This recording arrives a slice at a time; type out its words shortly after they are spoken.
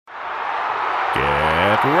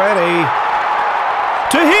Get ready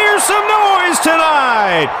to hear some noise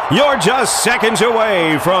tonight. You're just seconds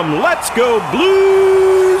away from Let's Go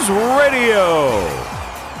Blues Radio.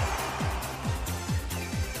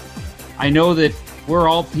 I know that we're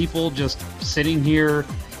all people just sitting here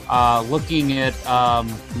looking at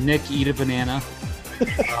Nick eat a banana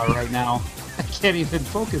right now. I can't even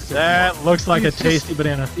focus. That looks like a tasty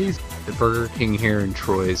banana. The Burger King here in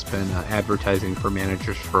Troy has been advertising for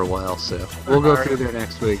managers for a while, so we'll go through there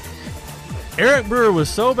next week. Eric Brewer was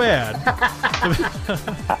so bad.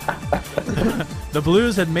 The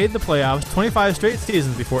Blues had made the playoffs 25 straight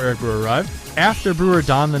seasons before Eric Brewer arrived. After Brewer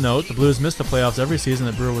donned the note, the Blues missed the playoffs every season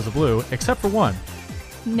that Brewer was a Blue, except for one.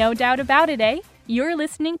 No doubt about it, eh? You're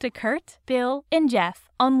listening to Kurt, Bill, and Jeff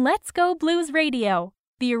on Let's Go Blues Radio,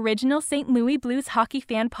 the original St. Louis Blues hockey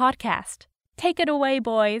fan podcast. Take it away,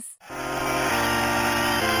 boys.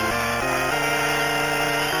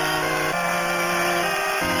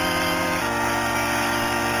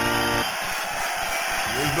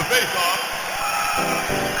 Here's the face-off.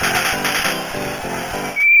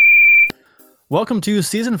 Welcome to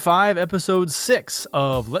Season 5, Episode 6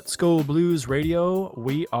 of Let's Go Blues Radio.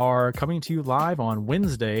 We are coming to you live on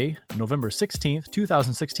Wednesday, November 16th,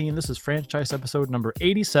 2016. This is franchise episode number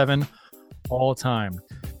 87 all time.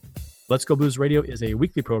 Let's Go Blues Radio is a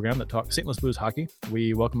weekly program that talks St. Louis Blues hockey.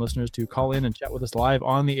 We welcome listeners to call in and chat with us live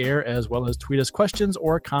on the air, as well as tweet us questions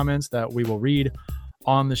or comments that we will read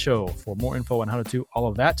on the show. For more info on how to do all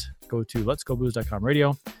of that, go to letsgoblues.com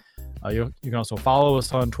radio. You can also follow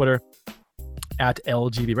us on Twitter at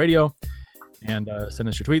LGB Radio and send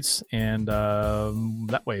us your tweets. And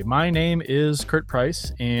that way, my name is Kurt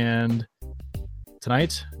Price, and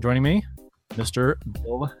tonight joining me, Mr.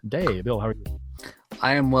 Bill Day. Bill, how are you?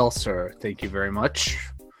 I am well, sir. Thank you very much.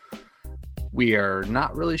 We are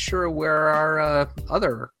not really sure where our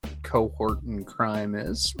other cohort in crime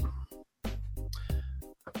is.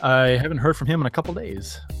 I haven't heard from him in a couple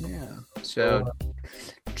days. Yeah. So,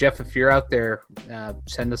 Jeff, if you're out there,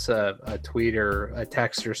 send us a tweet or a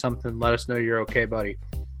text or something. Let us know you're okay, buddy.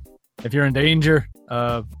 If you're in danger,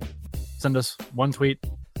 send us one tweet.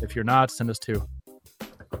 If you're not, send us two.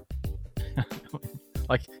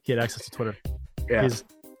 Like he had access to Twitter. Yeah. He's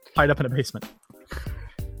tied up in a basement.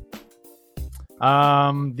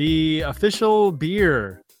 The official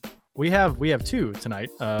beer. We have two tonight.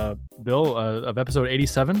 Bill, of episode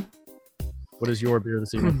 87. What is your beer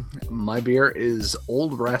this evening? My beer is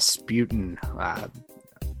Old Rasputin.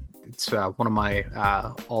 It's one of my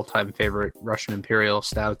all-time favorite Russian Imperial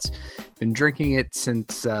stouts. Been drinking it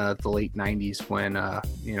since the late 90s when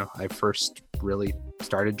I first really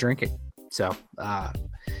started drinking. So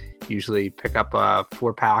usually pick up a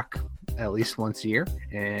 4-pack at least once a year,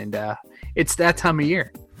 and it's that time of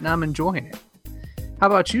year. Now I'm enjoying it. How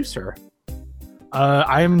about you, sir?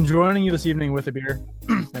 I am joining you this evening with a beer,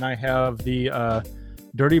 and I have the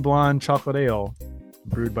Dirty Blonde Chocolate Ale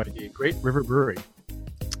brewed by the Great River Brewery,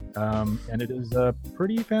 and it is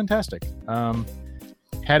pretty fantastic.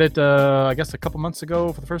 Had it, I guess, a couple months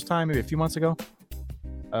ago for the first time, maybe a few months ago,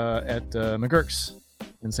 at McGurk's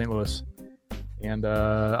in St. Louis. And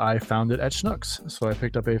I found it at Schnucks, so I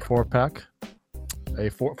picked up a 4-pack,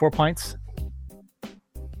 four pints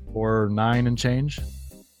for $9 and change.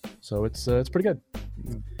 So it's pretty good,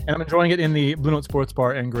 and I'm enjoying it in the Blue Note Sports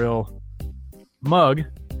Bar and Grill mug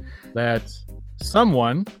that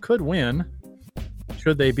someone could win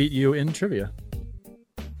should they beat you in trivia.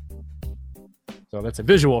 So that's a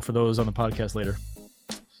visual for those on the podcast later.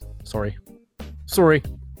 Sorry.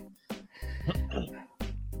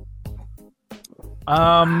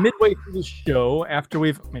 Midway through the show, after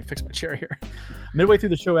let me fix my chair here. Midway through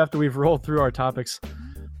the show, after we've rolled through our topics,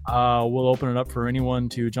 we'll open it up for anyone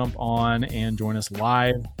to jump on and join us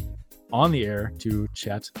live on the air to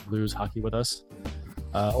chat Blues hockey with us,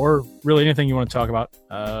 or really anything you want to talk about.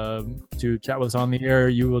 To chat with us on the air,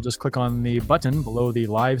 you will just click on the button below the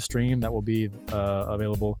live stream that will be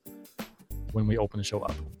available when we open the show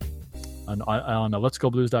up on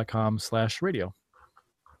letsgoblues.com/radio.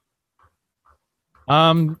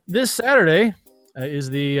 This Saturday is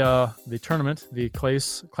the tournament, the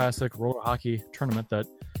Clace Classic Roller Hockey Tournament that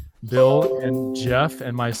Bill and Jeff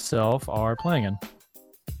and myself are playing in.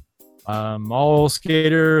 All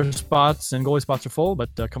skater spots and goalie spots are full,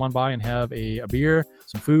 but come on by and have a beer,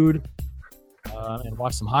 some food, and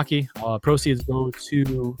watch some hockey. A portion of the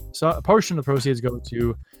proceeds go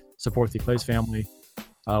to support the Clace family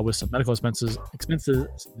with some medical expenses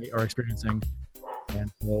they are experiencing, and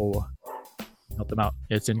so help them out.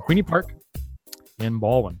 It's in Queenie Park in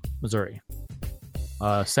Baldwin, Missouri.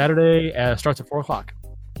 Saturday starts at 4:00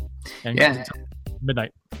 and goes until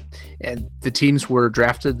midnight. And the teams were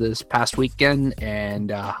drafted this past weekend,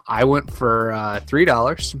 and I went for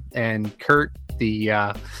 $3. And Kurt,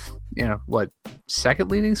 the second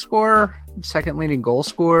leading goal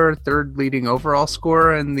scorer, third leading overall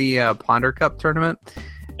scorer in the Ponder Cup tournament,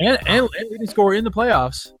 and leading scorer in the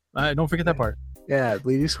playoffs. Don't forget that part. Yeah,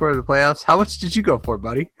 leading scorer of the playoffs. How much did you go for,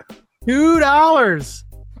 buddy? $2.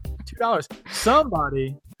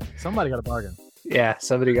 Somebody got a bargain. Yeah,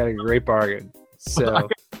 somebody got a great bargain. So,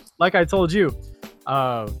 like I told you,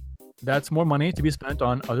 that's more money to be spent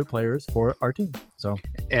on other players for our team. So,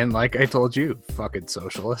 and like I told you, fucking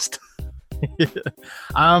socialist.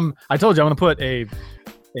 I told you I'm gonna put a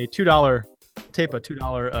 $2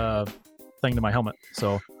 thing to my helmet,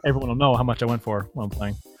 so everyone will know how much I went for when I'm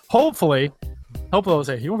playing. Hopefully they'll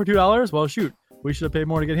say, "You went for $2? Well, shoot, we should have paid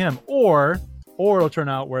more to get him." Or it'll turn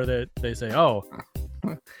out where they say, "Oh,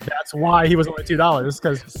 that's why he was only $2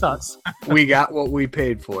 because he sucks." We got what we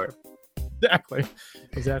paid for.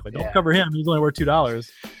 Exactly. Don't cover him. He's only worth $2,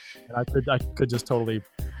 and I could just totally.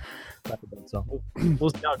 So we'll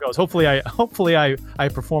see how it goes. Hopefully I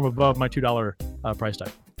perform above my $2 price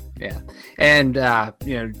tag. Yeah, and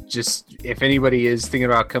just if anybody is thinking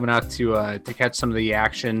about coming out to catch some of the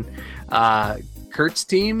action, Kurt's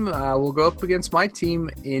team will go up against my team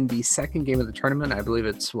in the second game of the tournament. I believe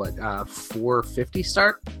it's 4:50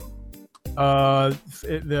 start.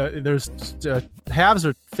 There's halves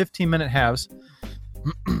are 15-minute halves.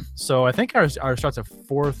 So I think our starts at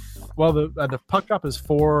 4. Well, the puck drop is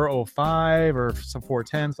 4:05 or some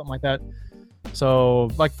 4:10, something like that.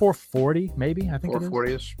 So like 4:40 maybe, I think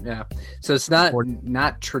 4:40ish. Yeah. So it's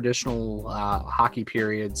not traditional hockey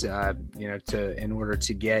periods. In order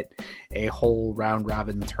to get a whole round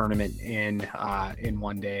robin tournament in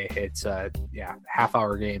one day, it's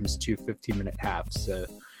half-hour games, 2 15-minute halves. So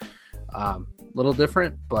little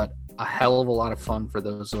different, but a hell of a lot of fun for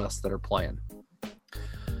those of us that are playing.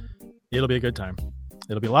 It'll be a good time.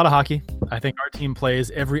 It'll be a lot of hockey. I think our team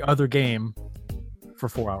plays every other game for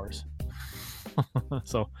 4 hours.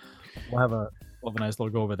 So we'll have a nice little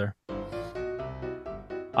go over there.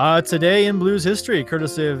 Today in Blues history,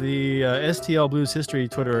 courtesy of the STL Blues History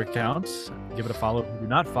Twitter account. Give it a follow. If you do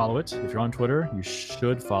not follow it, if you're on Twitter, you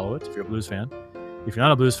should follow it if you're a Blues fan. If you're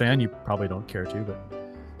not a Blues fan, you probably don't care to, but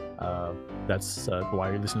that's why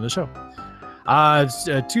you're listening to the show. It's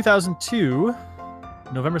 2002,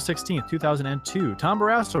 November 16th, 2002. Tom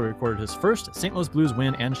Barrasso recorded his first St. Louis Blues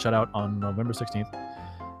win and shutout on November 16th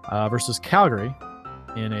versus Calgary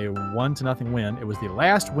in a 1-0 win. It was the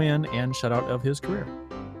last win and shutout of his career.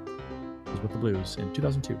 It was with the Blues in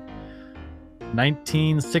 2002.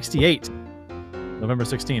 1968, November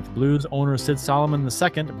 16th. Blues owner Sid Solomon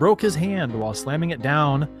II broke his hand while slamming it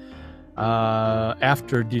down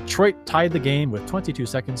after Detroit tied the game with 22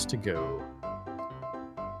 seconds to go.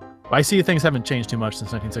 I see things haven't changed too much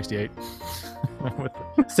since 1968 with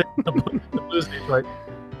the Blues in Detroit.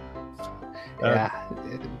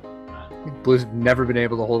 Blues have never been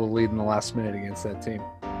able to hold a lead in the last minute against that team.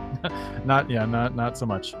 Not so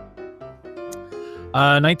much.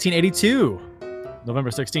 1982,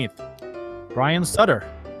 November 16th. Brian Sutter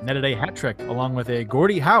netted a hat trick along with a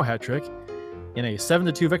Gordie Howe hat trick in a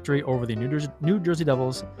 7-2 victory over the New Jersey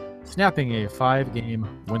Devils, snapping a 5-game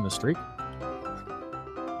winless streak.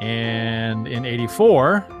 And in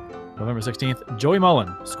 84, November 16th, Joey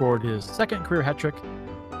Mullen scored his second career hat trick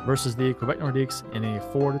versus the Quebec Nordiques in a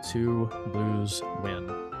 4-2 Blues win.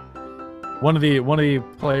 One of the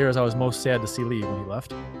players I was most sad to see leave when he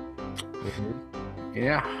left.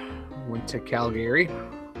 Yeah, went to Calgary.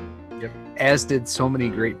 Yep. As did so many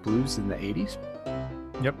great Blues in the 80s.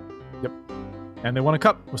 Yep. And they won a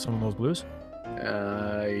cup with some of those Blues.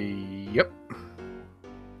 Yep.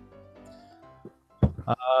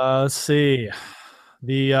 Let's see.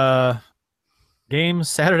 The game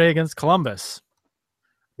Saturday against Columbus.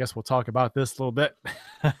 I guess we'll talk about this a little bit.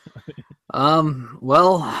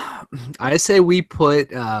 Well, I say we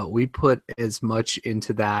put as much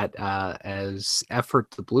into that as effort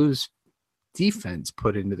the Blues defense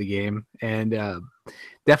put into the game, and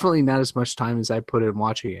definitely not as much time as I put in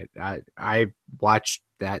watching it. I watched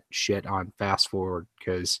that shit on fast forward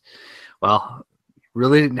because, well,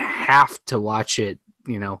 really didn't have to watch it.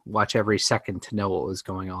 Watch every second to know what was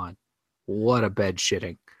going on. What a bed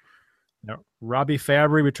shitting. Robbie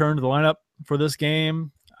Fabry returned to the lineup for this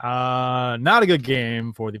game. Not a good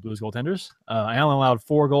game for the Blues goaltenders. Allen allowed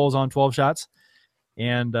 4 goals on 12 shots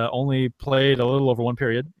and only played a little over 1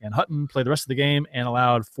 period. And Hutton played the rest of the game and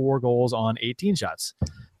allowed 4 goals on 18 shots.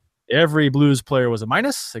 Every Blues player was a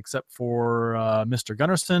minus except for Mr.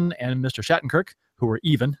 Gunnarsson and Mr. Shattenkirk, who were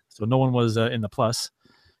even. So no one was in the plus.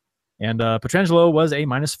 And Pietrangelo was a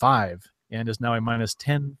 -5 and is now a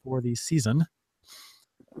 -10 for the season.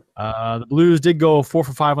 The Blues did go 4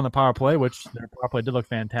 for 5 on the power play, which their power play did look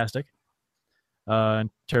fantastic. And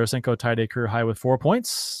Tarasenko tied a career high with 4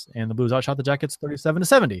 points, and the Blues outshot the Jackets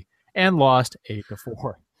 37-70 and lost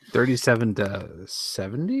 8-4.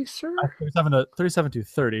 37-70, sir?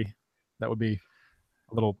 37-30. That would be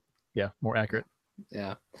a little, more accurate.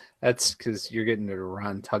 Yeah, that's because you're getting into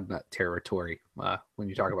Ron Tugnut territory when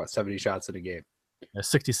you talk about 70 shots in a game.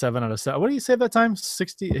 67 out of 7. What did he say that time?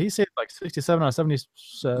 60. He saved like 67 out of 70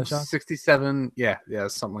 shots. 67. Yeah,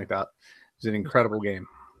 something like that. It was an incredible game.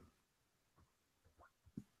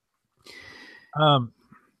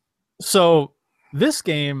 So this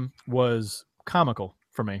game was comical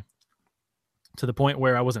for me to the point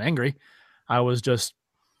where I wasn't angry. I was just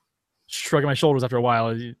shrugging my shoulders after a while.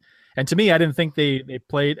 And to me, I didn't think they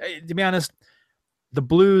played. To be honest, the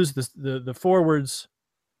Blues, the forwards,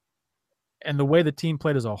 and the way the team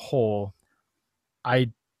played as a whole,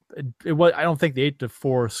 I don't think the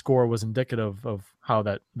 8-4 score was indicative of how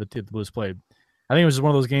the Blues played. I think it was just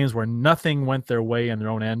one of those games where nothing went their way in their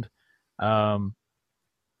own end. Weren't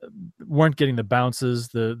getting the bounces.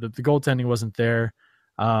 The goaltending wasn't there.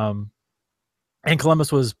 And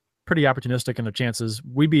Columbus was pretty opportunistic in their chances.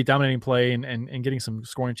 We'd be dominating play and getting some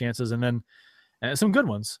scoring chances, and then some good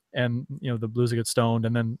ones. And the Blues would get stoned,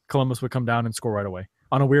 and then Columbus would come down and score right away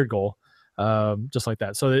on a weird goal, just like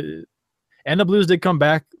that. So, and the Blues did come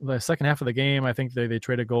back the second half of the game. I think they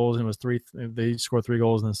traded goals, and it was 3. They scored 3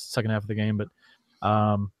 goals in the second half of the game. But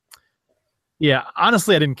honestly,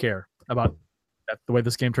 I didn't care about that. The way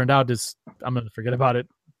this game turned out is I'm going to forget about it.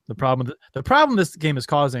 The problem this game is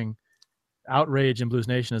causing outrage in Blues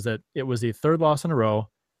Nation is that it was the 3rd loss in a row,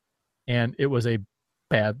 and it was a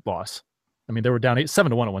bad loss. I mean, they were down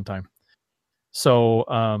 7-1 at one time. So,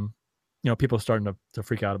 people are starting to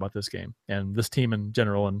freak out about this game and this team in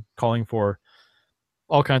general, and calling for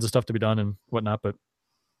all kinds of stuff to be done and whatnot. But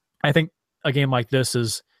I think a game like this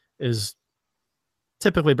is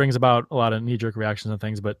typically brings about a lot of knee-jerk reactions and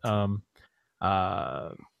things. But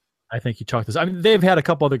I think you chalk this. I mean, they've had a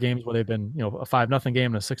couple other games where they've been, a 5-0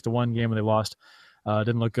 game and a 6-1 game where they lost.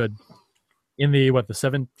 Didn't look good in the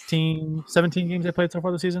 17 games they played so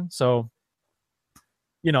far this season. So,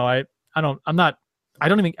 I don't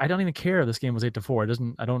even care if this game was 8-4. It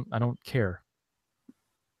doesn't. I don't care.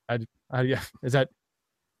 Is that?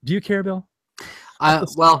 Do you care, Bill?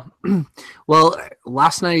 Well,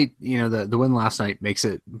 last night, the win last night makes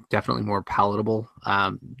it definitely more palatable.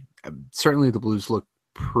 Certainly the Blues look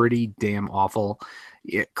pretty damn awful.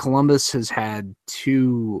 Columbus has had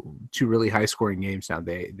two really high scoring games now.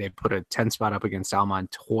 They put a 10 spot up against Al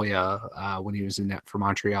Montoya when he was in net for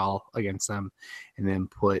Montreal against them, and then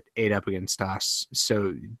put 8 up against us.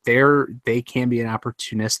 So they can be an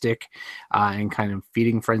opportunistic and kind of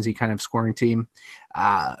feeding frenzy kind of scoring team.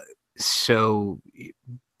 So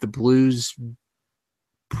the Blues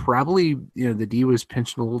probably, the D was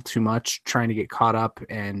pinched a little too much trying to get caught up,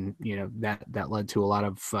 and that led to a lot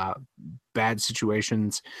of bad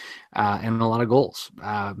situations and a lot of goals.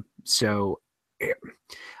 So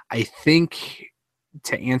I think,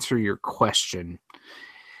 to answer your question,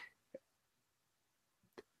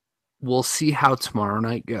 we'll see how tomorrow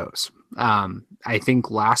night goes. I think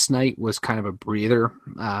last night was kind of a breather.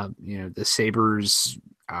 The Sabres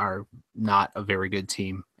are not a very good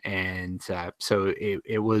team. And so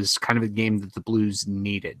it was kind of a game that the Blues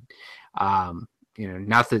needed.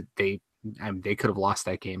 Not that they could have lost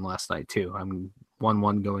that game last night too.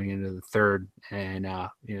 1-1 going into the third, and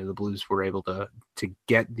the Blues were able to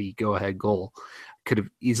get the go-ahead goal. Could have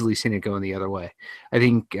easily seen it going the other way. I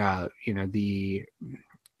think at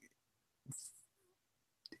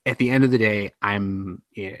the end of the day,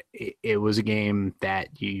 it was a game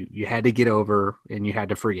that you had to get over and you had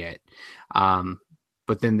to forget.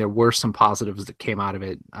 But then there were some positives that came out of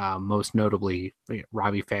it. Most notably,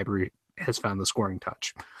 Robbie Fabry has found the scoring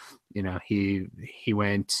touch. He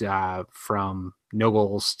went from no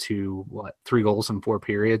goals to 3 goals in 4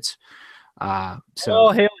 periods. So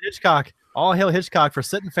all hail Hitchcock! All hail Hitchcock for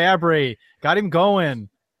sitting Fabry. Got him going.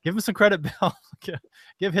 Give him some credit, Bill.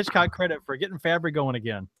 Give Hitchcock credit for getting Fabry going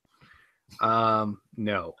again.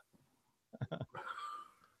 No.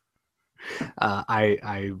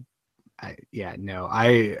 I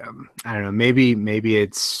don't know. Maybe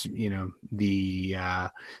it's the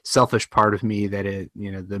selfish part of me that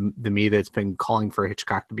the me that's been calling for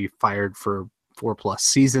Hitchcock to be fired for 4+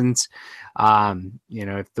 seasons.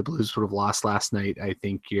 If the Blues would have lost last night, I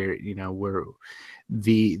think we're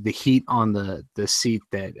the heat on the seat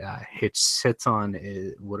that Hitch sits on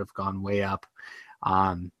would have gone way up.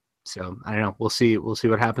 So I don't know. We'll see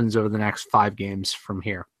what happens over the next 5 games from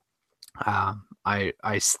here.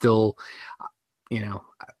 I still, you know,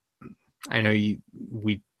 I know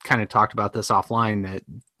we kind of talked about this offline, that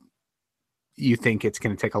you think it's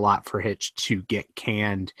going to take a lot for Hitch to get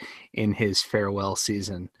canned in his farewell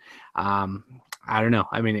season. I don't know.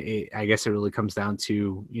 I mean, I guess it really comes down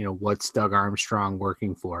to, what's Doug Armstrong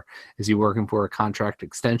working for? Is he working for a contract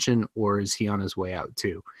extension, or is he on his way out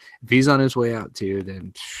too? If he's on his way out too,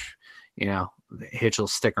 then, Hitch will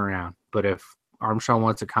stick around. But if Armstrong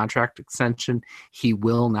wants a contract extension, he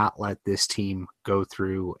will not let this team go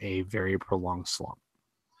through a very prolonged slump.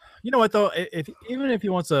 You know what, though? Even if he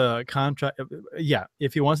wants a contract,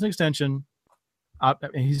 if he wants an extension,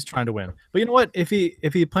 he's trying to win. But you know what? If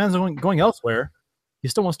he plans on going elsewhere, he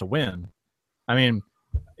still wants to win. I mean,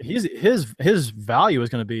 his value is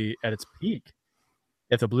going to be at its peak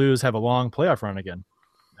if the Blues have a long playoff run again.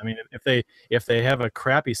 I mean, if they have a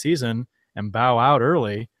crappy season and bow out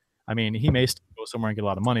early, I mean, he may still go somewhere and get a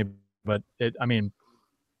lot of money. But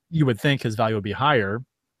you would think his value would be higher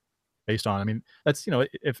based on. I mean, that's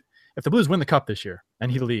if the Blues win the Cup this year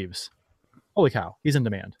and he leaves, holy cow, he's in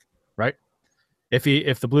demand, right? If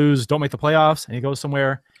the Blues don't make the playoffs and he goes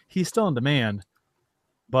somewhere, he's still in demand,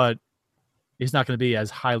 but he's not going to be as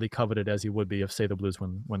highly coveted as he would be if, say, the Blues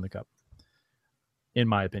win the Cup, in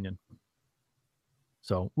my opinion.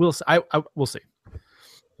 So we'll see.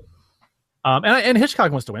 And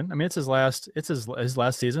Hitchcock wants to win. I mean, it's his last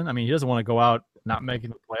season. I mean, he doesn't want to go out not making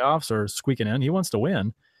the playoffs or squeaking in. He wants to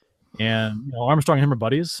win. And Armstrong and him are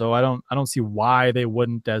buddies, so I don't see why they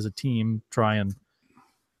wouldn't, as a team, try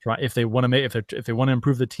if they want to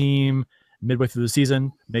improve the team midway through the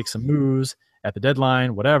season, make some moves at the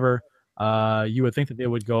deadline, whatever. You would think that they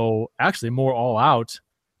would go actually more all out,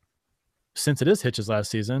 since it is Hitch's last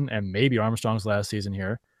season and maybe Armstrong's last season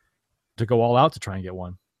here, to go all out to try and get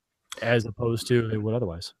one, as opposed to they would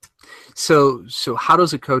otherwise. So how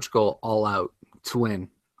does a coach go all out to win?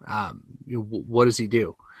 What does he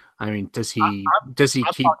do? I mean, does he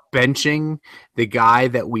keep benching the guy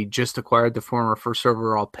that we just acquired, the former first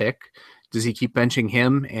overall pick? Does he keep benching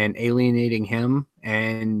him and alienating him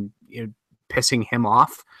and pissing him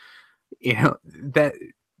off?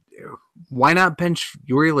 Why not bench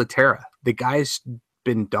Yuri Laterra? The guy's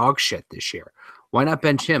been dog shit this year. Why not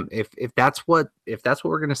bench him? If that's what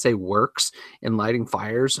we're gonna say works in lighting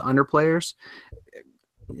fires under players,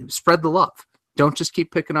 spread the love. Don't just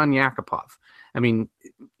keep picking on Yakupov. I mean,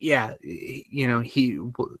 yeah, he's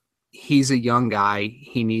a young guy.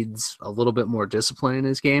 He needs a little bit more discipline in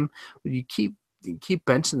his game. But you keep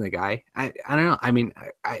benching the guy. I don't know. I mean,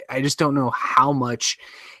 I just don't know how much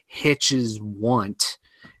Hitch's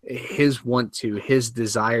his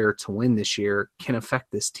desire to win this year can affect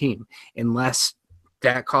this team, unless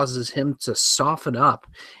that causes him to soften up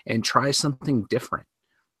and try something different.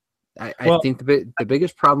 I think the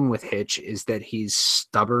biggest problem with Hitch is that he's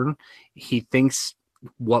stubborn. He thinks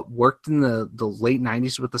what worked in the late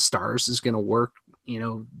 90s with the Stars is going to work,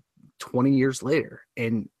 20 years later,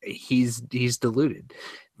 and he's deluded.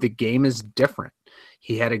 The game is different.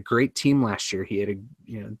 He had a great team last year. He had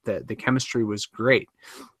the chemistry was great.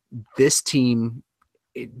 This team,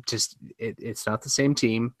 it's not the same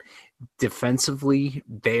team. Defensively,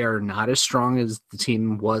 they are not as strong as the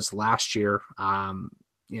team was last year.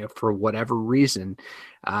 For whatever reason,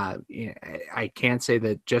 I can't say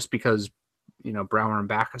that just because, Brouwer and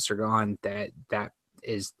Backus are gone, that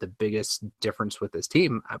is the biggest difference with this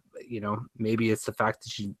team. Maybe it's the fact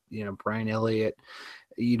that Brian Elliott,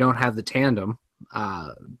 you don't have the tandem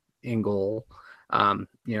in goal.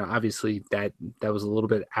 Obviously that was a little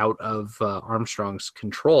bit out of Armstrong's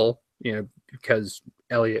control, because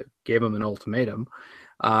Elliott gave him an ultimatum.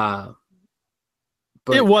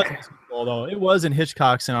 But it was control, though. It was in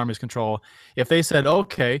Hitchcock's and Army's control. If they said,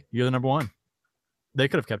 "Okay, you're the number one," they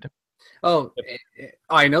could have kept him. Oh,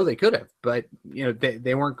 I know they could have, but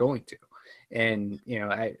they weren't going to. And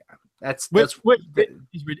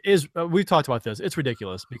we've talked about this. It's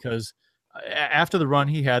ridiculous because after the run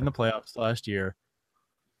he had in the playoffs last year,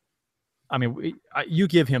 I mean, you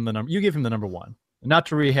give him the number one. Not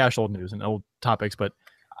to rehash old news and old topics, but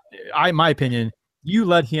my opinion, you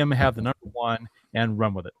let him have the number one and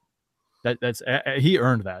run with it. That's he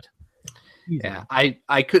earned that. Yeah,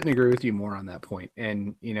 I couldn't agree with you more on that point.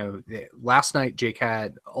 And last night Jake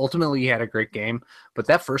had a great game, but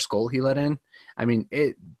that first goal he let in, I mean,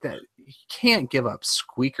 you can't give up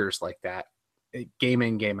squeakers like that, game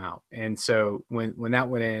in, game out. And so when that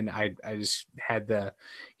went in, I just had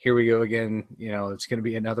here we go again. It's going to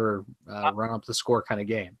be another run up the score kind of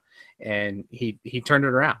game. and he turned it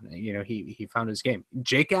around. You know, he found his game.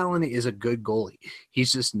 Jake Allen is a good goalie.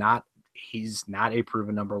 He's just not a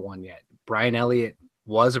proven number one yet. Brian Elliott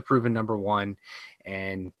was a proven number one,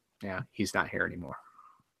 and yeah, he's not here anymore.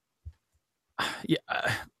 Yeah,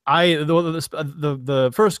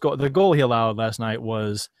 the first goal, the goal he allowed last night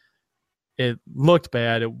it looked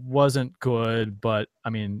bad. It wasn't good, but I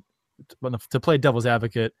mean, to play devil's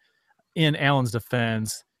advocate, in Allen's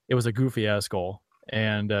defense, it was a goofy ass goal,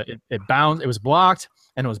 and it bounced. It was blocked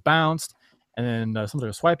and it was bounced, and then something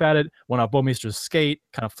like a swipe at it went off Bomeister's skate,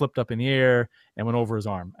 kind of flipped up in the air and went over his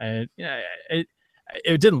arm. And it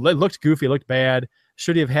didn't. It looked goofy. It looked bad.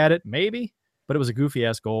 Should he have had it? Maybe, but it was a goofy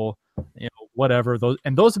ass goal. You know, whatever.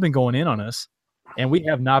 Those have been going in on us, and we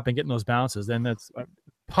have not been getting those bounces. And that's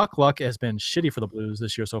puck luck has been shitty for the Blues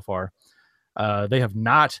this year so far. They have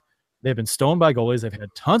not. They've been stoned by goalies. They've had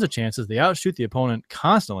tons of chances. They outshoot the opponent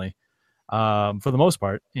constantly, for the most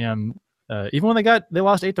part. And even when they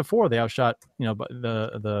lost 8-4, they outshot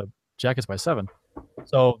the Jackets by 7.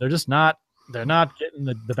 So they're just not. They're not getting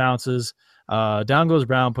the bounces. Down goes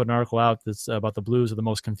Brown put an article out that's about the Blues are the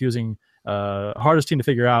most confusing, hardest team to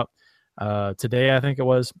figure out today, I think it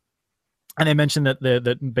was. And they mentioned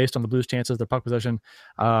that based on the Blues' chances, their puck possession,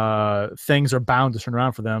 things are bound to turn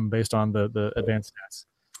around for them based on the advanced stats.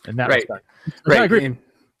 In that respect. Right. I agree. And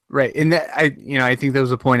that I think that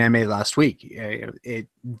was a point I made last week. The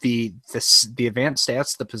advanced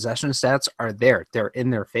stats, the possession stats are there. They're in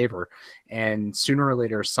their favor, and sooner or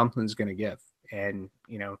later something's going to give. And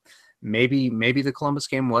maybe the Columbus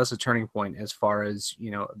game was a turning point as far as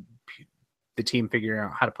the team figuring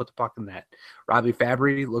out how to put the puck in net. Robbie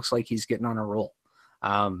Fabry looks like he's getting on a roll.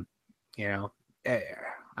 I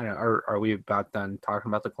don't know, are we about done talking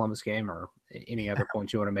about the Columbus game, or any other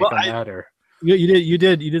points you want to make on that? Or you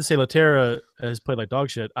did say Laterra has played like dog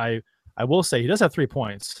shit. I will say he does have 3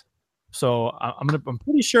 points, so I'm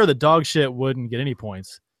pretty sure the dog shit wouldn't get any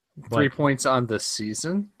points. 3 points on the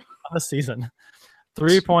season.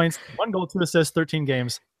 3 points, 1 goal, 2 assists, 13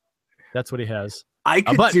 games. That's what he has. I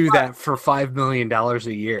could do that for $5 million a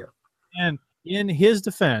year. And in his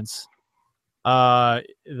defense, the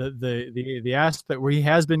aspect where he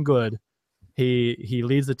has been good, he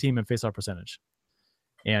leads the team in faceoff percentage,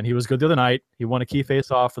 and he was good the other night. He won a key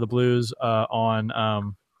faceoff for the Blues on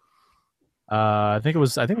I think it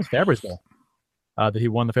was Fabry's goal that he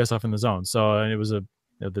won the faceoff in the zone. So and it was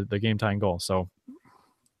the game tying goal. So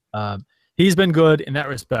he's been good in that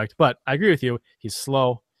respect. But I agree with you. He's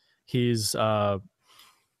slow. He's not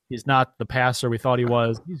the passer we thought he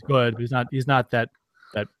was. He's good, but he's not that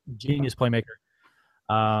genius playmaker.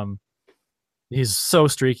 He's so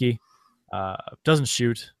streaky. Doesn't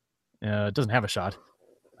shoot. Doesn't have a shot.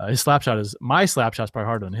 My slap shot is probably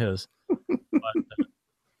harder than his.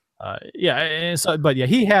 But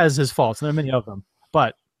he has his faults, and there are many of them.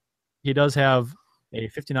 But he does have a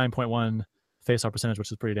 59.1 faceoff percentage, which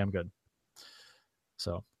is pretty damn good.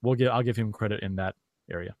 So I'll give him credit in that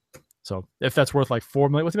area. So if that's worth like $4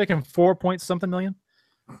 million, what's he making? 4 point something million?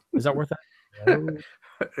 Is that worth that?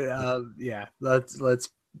 Yeah. Let's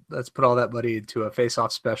put all that money into a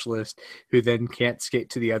face-off specialist who then can't skate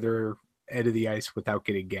to the other end of the ice without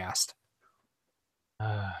getting gassed.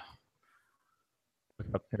 It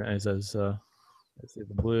says the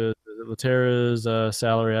Blues, Laterra's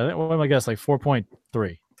salary. I think what am I guess like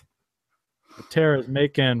 4.3. Laterra's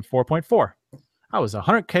making 4.4. I was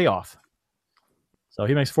 $100K off. So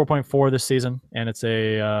he makes 4.4 this season, and it's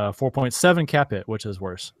a 4.7 cap hit, which is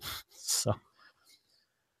worse. So,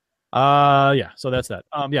 so that's that.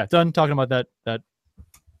 Done talking about that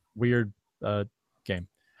weird game.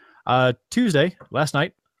 Tuesday, last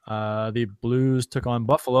night, the Blues took on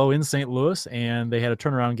Buffalo in St. Louis, and they had a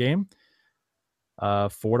turnaround game.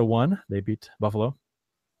 4-1, they beat Buffalo.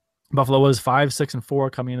 Buffalo was 5-6-4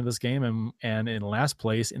 coming into this game, and in last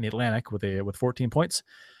place in the Atlantic with 14 points.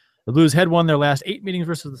 The Blues had won their last 8 meetings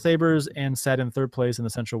versus the Sabres and sat in third place in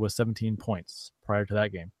the Central with 17 points prior to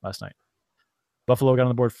that game last night. Buffalo got on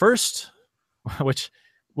the board first, which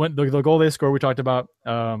went the goal they scored. We talked about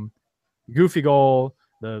goofy goal,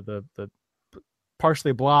 the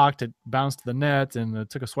partially blocked. It bounced to the net and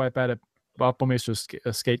it took a swipe at it. Bomeister's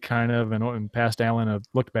skate kind of and past Allen. It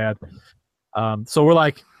looked bad. So we're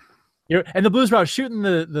like, and the Blues were out shooting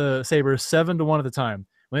the Sabres 7-1 at the time.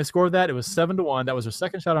 When they scored that, it was 7-1. That was their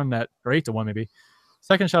second shot on net, or 8-1 maybe.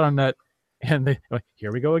 Second shot on net, and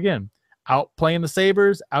here we go again. Out playing the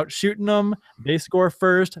Sabres, out shooting them. They score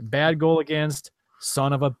first. Bad goal against.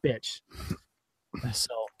 Son of a bitch.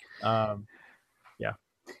 So,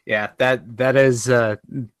 yeah. That is that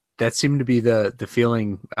seemed to be the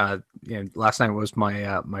feeling last night was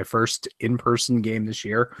my first in-person game this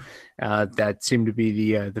year. That seemed to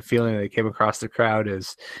be the feeling that came across the crowd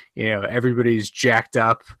is, everybody's jacked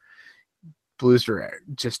up. Blues are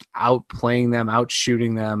just outplaying them, out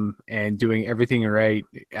shooting them, and doing everything right.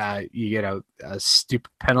 You get a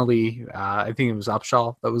stupid penalty. I think it was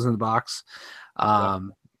Upshaw that was in the box.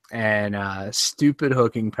 And a stupid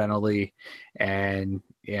hooking penalty. And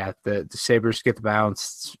the Sabres get the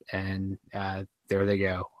bounce, and there they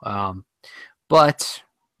go. But,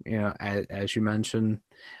 as you mentioned,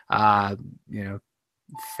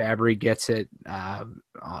 Fabry gets it,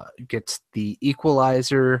 gets the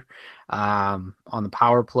equalizer on the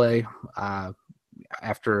power play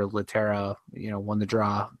after Laterra, won the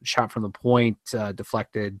draw. Shot from the point,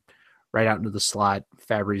 deflected right out into the slot.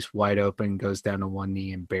 Fabry's wide open, goes down to one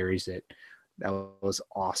knee and buries it. That was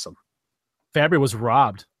awesome. Fabry was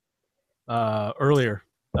robbed earlier,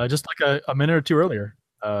 just like a minute or two earlier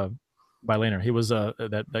by Lehner. He was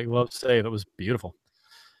that glove save. That was beautiful.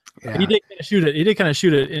 Yeah. He did kind of shoot it. He did kind of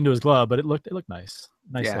shoot it into his glove, but it looked nice.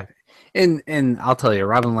 Nice. Yeah. And I'll tell you,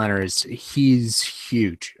 Robin Lehner he's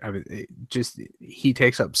huge. I mean, he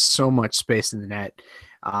takes up so much space in the net.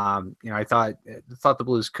 I thought the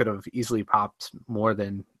Blues could have easily popped more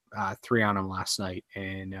than 3 on him last night,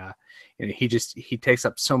 and he takes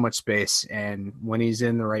up so much space. And when he's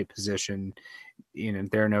in the right position,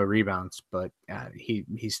 there are no rebounds. But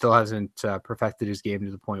he still hasn't perfected his game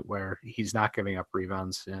to the point where he's not giving up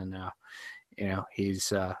rebounds, and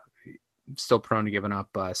he's still prone to giving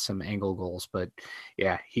up some angle goals. But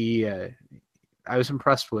yeah, I was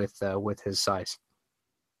impressed with his size.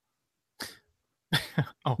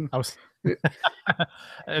 Oh, I was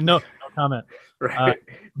no comment. Right.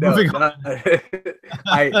 Moving on.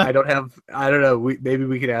 I don't know. Maybe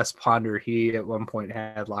we could ask Ponder. He at one point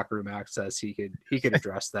had locker room access. He could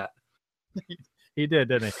address that. He did,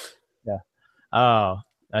 didn't he? Yeah. Oh,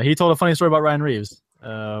 he told a funny story about Ryan Reeves.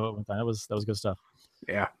 One time. That was good stuff.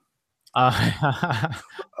 Yeah.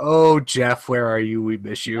 Oh, Jeff, where are you? We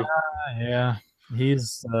miss you. Yeah.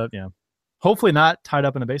 He's hopefully not tied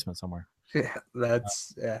up in a basement somewhere. Yeah,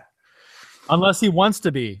 that's unless he wants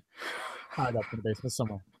to be tied up in the basement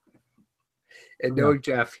somewhere. And knowing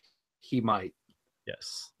Jeff, he might.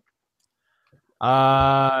 Yes.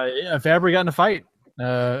 Fabry got in a fight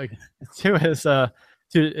to his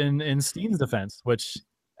in Steen's defense, which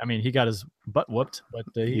I mean he got his butt whooped, but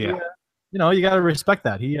you got to respect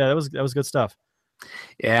that. That was good stuff.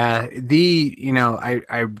 Yeah,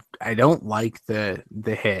 I don't like the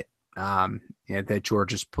hit that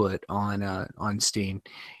George has put on Steen.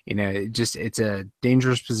 It's a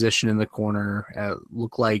dangerous position in the corner.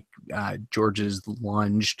 Looked like George's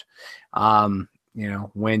lunged, went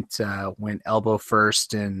elbow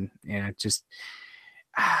first, and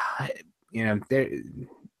there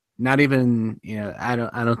not even I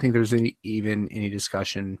don't think there's any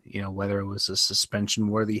discussion whether it was a suspension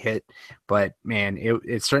worthy hit, but man,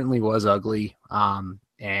 it certainly was ugly.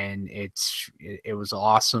 And it was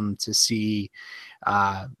awesome to see,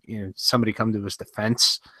 somebody come to his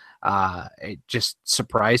defense. It just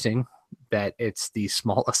surprising that it's the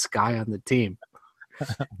smallest guy on the team.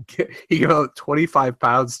 He gave out 25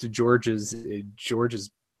 pounds to George's.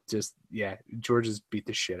 George's beat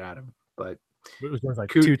the shit out of him. But it was like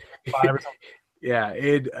 225 or something. Yeah,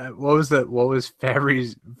 what was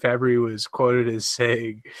Fabry was quoted as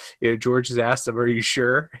saying, George has asked him, "Are you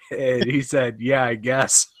sure?" And he said, "Yeah, I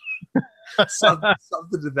guess." something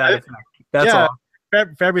to that effect. That's all.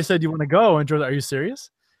 Fabry said, "You want to go?" And George, "Are you serious?"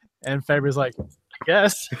 And Fabry's like, "I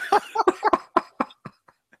guess."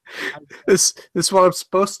 This is what I'm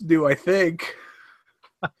supposed to do, I think.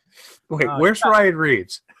 Wait, where's Ryan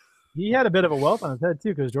Reeves? He had a bit of a welt on his head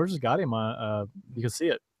too, because George has got him. You can see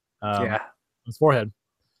it. His forehead.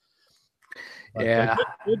 But,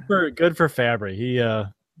 good for Fabry. He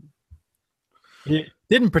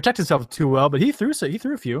didn't protect himself too well, but he threw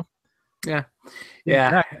a few. Yeah.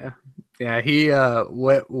 He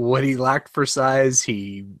what he lacked for size,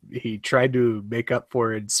 he tried to make up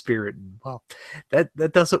for in spirit. Well,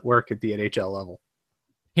 that doesn't work at the NHL level.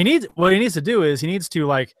 What he needs to do is he needs to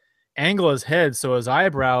like angle his head so his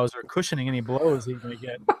eyebrows are cushioning any blows he's going to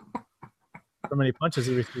get from any punches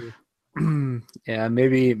he receives. Yeah,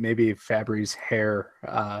 maybe Fabry's hair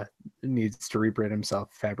needs to rebrand himself.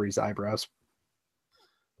 Fabry's eyebrows.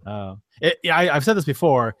 I've said this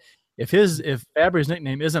before. If Fabry's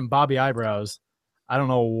nickname isn't Bobby Eyebrows, I don't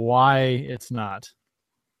know why it's not.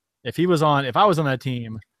 If I was on that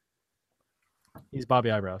team, he's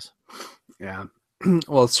Bobby Eyebrows. Yeah.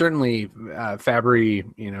 Well, certainly Fabry,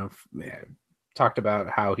 talking talked about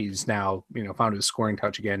how he's now, found his scoring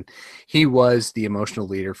touch again. He was the emotional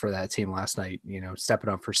leader for that team last night, stepping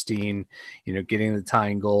up for Steen, getting the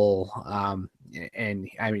tying goal. And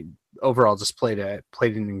I mean, overall just played an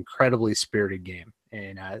incredibly spirited game.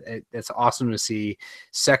 And it's awesome to see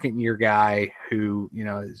second-year guy who,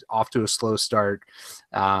 is off to a slow start,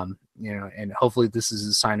 and hopefully this is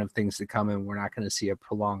a sign of things to come, and we're not going to see a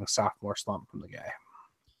prolonged sophomore slump from the guy.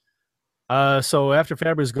 So after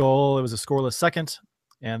Fabry's goal, it was a scoreless second.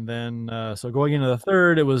 And then, so going into the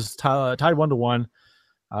third, it was tied 1-1.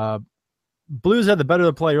 Blues had the better of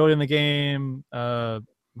the play early in the game.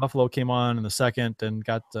 Buffalo came on in the second and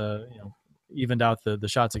got, evened out the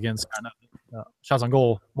shots against, shots on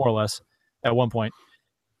goal, more or less, at one point.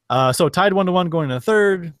 So tied 1-1 going into the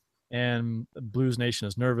third, and Blues Nation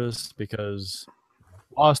is nervous because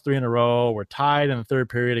lost 3 in a row. We're tied in the third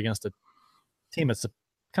period against a team that's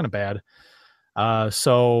kind of bad. But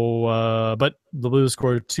the Blues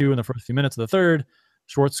scored 2 in the first few minutes of the third.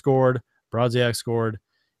 Schwartz scored, Brodziak scored,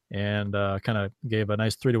 and kind of gave a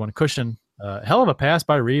nice 3-1 cushion. Hell of a pass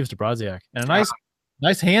by Reeves to Brodziak, and a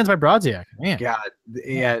nice hands by Brodziak. Man, God,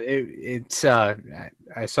 yeah, it's.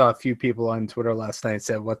 I saw a few people on Twitter last night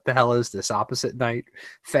said, "What the hell is this opposite night?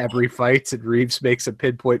 Fabry fights and Reeves makes a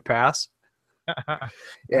pinpoint pass."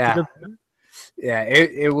 Yeah. Yeah,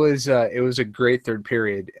 it was a great third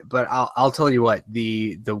period, but I'll tell you what,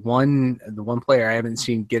 the one player I haven't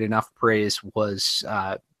seen get enough praise was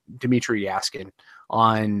Dmitry Yaskin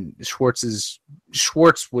on Schwartz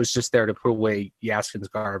was just there to put away Yaskin's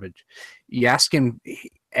garbage. Yaskin,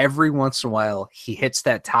 every once in a while, he hits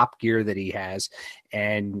that top gear that he has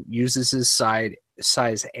and uses his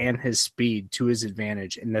size and his speed to his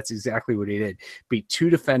advantage, and that's exactly what he did. Beat 2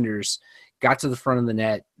 defenders, got to the front of the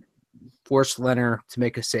net, forced Leonard to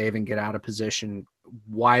make a save and get out of position,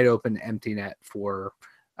 wide open empty net for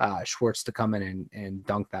Schwartz to come in and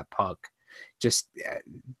dunk that puck. Just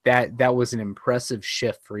that was an impressive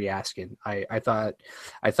shift for Yaskin. I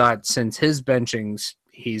thought since his benchings,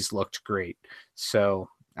 he's looked great. So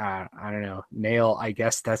I don't know, Nail, I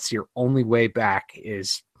guess that's your only way back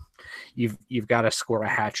is you've got to score a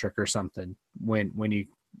hat trick or something when you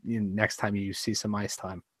next time you see some ice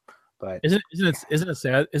time. But isn't it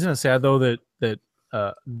sad? Isn't it sad though that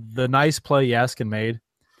the nice play Yaskin made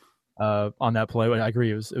on that play? I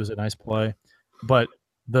agree, it was a nice play, but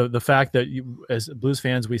the fact that you, as Blues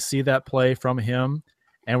fans, we see that play from him,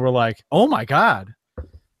 and we're like, oh my God,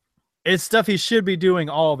 it's stuff he should be doing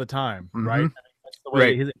all the time, right? I mean, that's the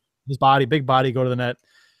way his body, big body, go to the net,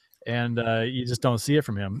 and you just don't see it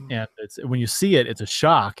from him. And it's when you see it, it's a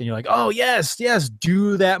shock, and you're like, oh yes,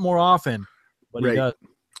 do that more often. But he does.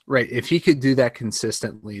 Right. If he could do that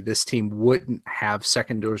consistently, this team wouldn't have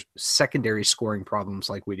secondary scoring problems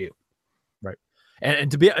like we do. Right.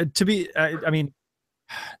 And to be, I mean,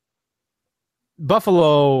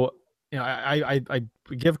 Buffalo, I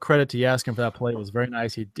give credit to Yaskin for that play. It was very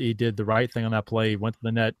nice. He did the right thing on that play. He went to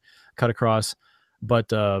the net, cut across.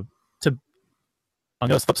 But on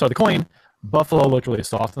the flip side of the coin, Buffalo looked really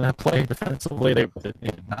soft in that play defensively. They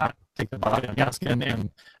did not take the body on Yaskin, and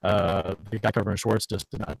the guy covering Schwartz just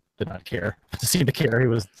did not care. To seem to care, he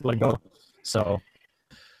was letting go. So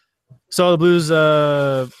the Blues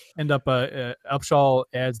end up Upshaw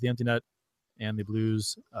adds the empty net, and the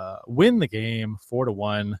Blues win the game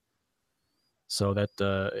 4-1. So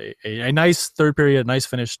that a nice third period, nice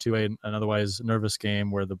finish to an otherwise nervous game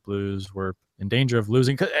where the Blues were in danger of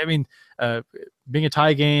losing. I mean, being a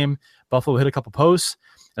tie game, Buffalo hit a couple posts.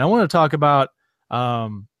 And I want to talk about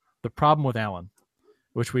the problem with Allen,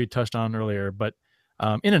 which we touched on earlier. But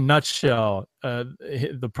in a nutshell,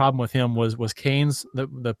 the problem with him was Kane's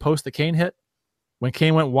the post that Kane hit. When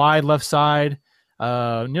Kane went wide left side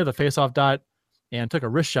near the faceoff dot and took a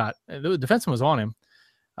wrist shot, the defenseman was on him.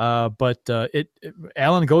 But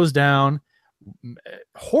Allen goes down,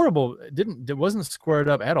 horrible. It wasn't squared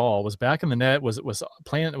up at all. Was back in the net. Was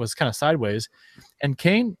playing. It was kind of sideways, and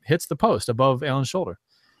Kane hits the post above Allen's shoulder,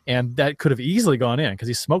 and that could have easily gone in because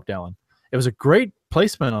he smoked Allen. It was a great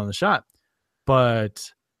placement on the shot,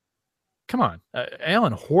 but come on,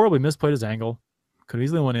 Allen horribly misplayed his angle. Could have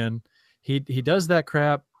easily went in. He does that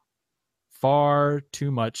crap far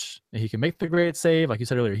too much. He can make the great save, like you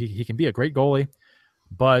said earlier. He can be a great goalie.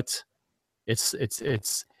 But it's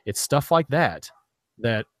stuff like that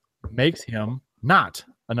makes him not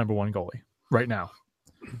a number one goalie right now.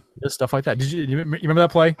 Just stuff like that. Did you remember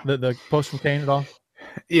that play, the post from Kane at all?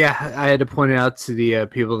 Yeah, I had to point out to the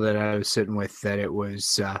people that I was sitting with that it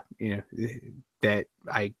was that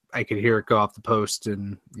I could hear it go off the post,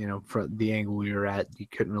 and from the angle we were at, you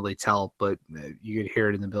couldn't really tell, but you could hear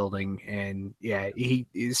it in the building. And yeah, he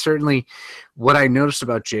certainly, what I noticed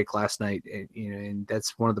about Jake last night, and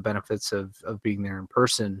that's one of the benefits of being there in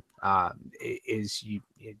person, is you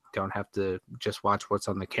don't have to just watch what's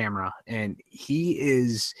on the camera. And he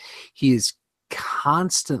is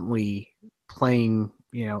constantly playing,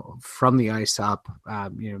 from the ice up,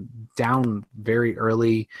 down very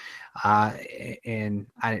early. And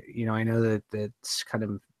I know that that's kind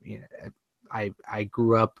of, I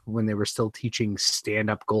grew up when they were still teaching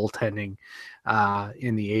stand-up goaltending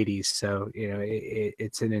in the 80s. So,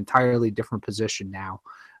 it's an entirely different position now.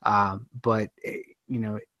 But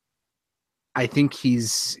I think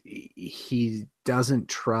he doesn't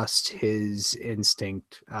trust his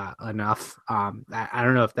instinct enough. I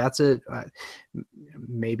don't know if that's it.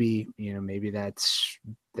 Maybe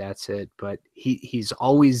that's it. But he's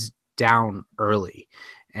always down early,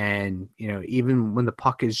 and even when the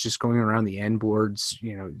puck is just going around the end boards,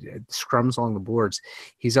 scrums along the boards,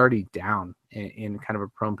 he's already down in kind of a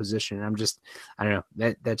prone position. And I don't know,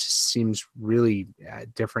 that just seems really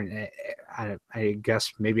different. I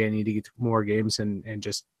guess maybe I need to get to more games and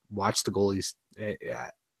just watch the goalies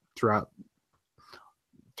throughout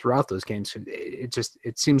those games.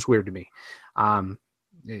 It seems weird to me.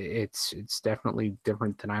 It's definitely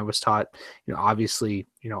different than I was taught. Obviously,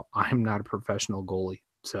 I'm not a professional goalie,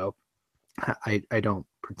 so I don't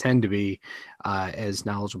pretend to be as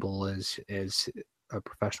knowledgeable as a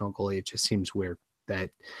professional goalie. It just seems weird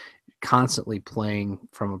that constantly playing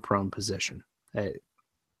from a prone position.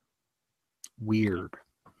 Weird.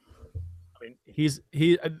 I mean,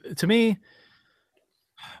 he to me,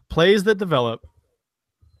 plays that develop.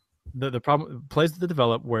 The problem, plays that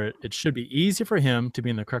develop where it should be easy for him to be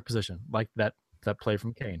in the correct position, like that play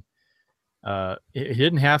from Kane. He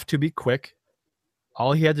didn't have to be quick.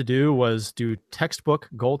 All he had to do was do textbook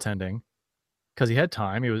goaltending because he had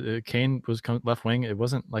time. Kane was left wing. It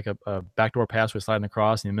wasn't like a backdoor pass was sliding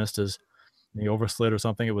across and he missed he overslid or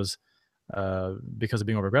something. It was because of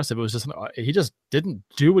being over aggressive. It was just he just didn't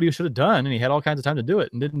do what he should have done, and he had all kinds of time to do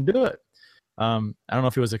it and didn't do it. I don't know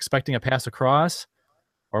if he was expecting a pass across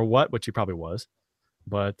or what, which he probably was,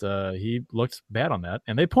 but he looked bad on that,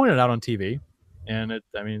 and they pointed it out on TV. And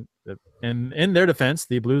and in their defense,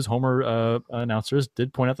 the Blues Homer announcers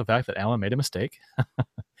did point out the fact that Allen made a mistake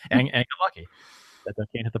and got lucky that the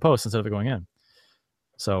Kane hit the post instead of it going in.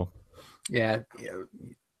 So, yeah,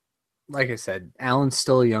 like I said, Allen's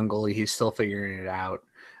still a young goalie. He's still figuring it out.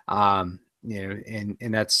 And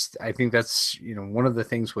I think that's one of the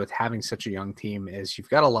things with having such a young team is you've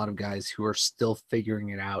got a lot of guys who are still figuring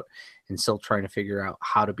it out and still trying to figure out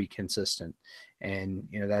how to be consistent. And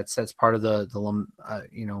that's part of the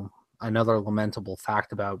another lamentable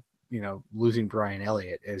fact about losing Brian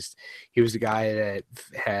Elliott is he was the guy that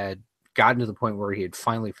had gotten to the point where he had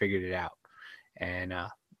finally figured it out, and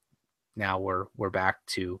now we're back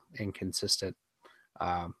to inconsistent.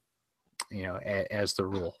 As the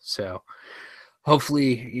rule. So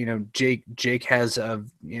hopefully, Jake has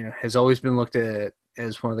always been looked at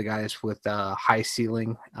as one of the guys with a high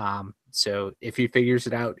ceiling. So if he figures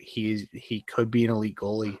it out, he could be an elite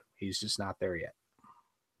goalie. He's just not there yet.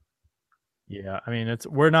 Yeah, I mean,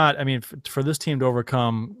 we're not. I mean, for this team to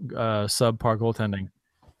overcome subpar goaltending,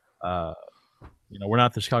 we're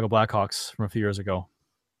not the Chicago Blackhawks from a few years ago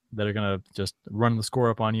that are going to just run the score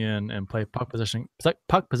up on you and play puck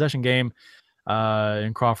possession game.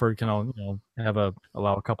 And Crawford can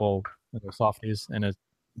allow a couple softies and it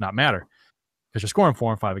not matter because you're scoring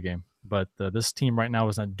 4 and 5 a game. But this team right now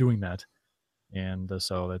is not doing that, and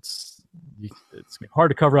so it's hard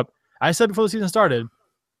to cover up. I said before the season started,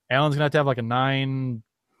 Allen's gonna have to have like a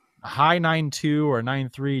high 9.2 or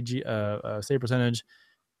 9.3 save percentage,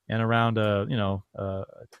 and around a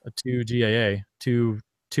 2 GAA, 2.1,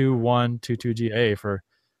 2.2 GAA for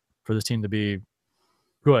this team to be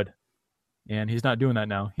good. And he's not doing that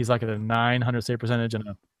now. He's like at a 900 save percentage and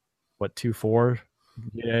a 2.4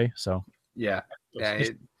 GAA. So yeah.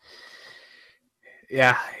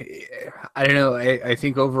 I don't know. I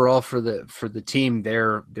think overall for the team,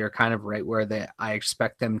 they're kind of right where I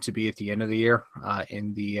expect them to be at the end of the year.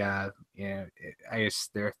 In the I guess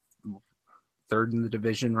they're third in the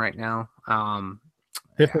division right now.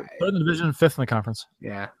 Third in the division, fifth in the conference.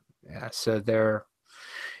 Yeah. So they're.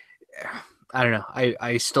 I don't know.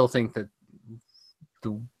 I still think that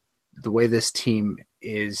the way this team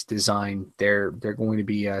is designed, they're going to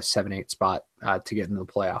be a 7-8 spot to get into the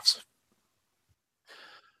playoffs.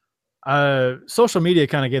 Social media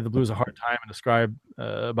kind of gave the Blues a hard time and described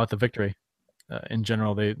about the victory. In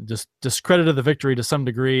general, they just discredited the victory to some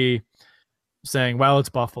degree. saying, well, it's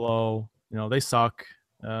Buffalo, they suck.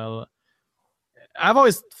 I've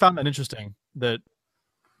always found that interesting that,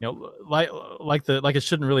 like it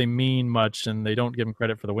shouldn't really mean much and they don't give them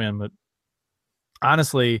credit for the win. But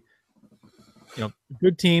honestly,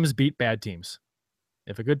 good teams beat bad teams.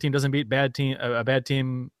 If a good team doesn't beat a bad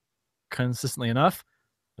team consistently enough,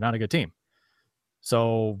 they're not a good team.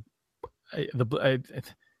 So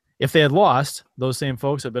if they had lost, those same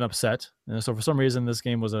folks have been upset. And so for some reason, this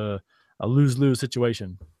game was a lose-lose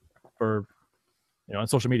situation for, on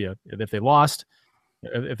social media. If they lost,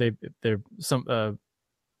 if they're some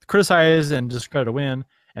criticize and discredit a win,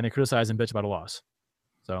 and they criticize and bitch about a loss.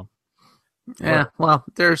 So yeah, well,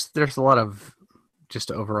 there's a lot of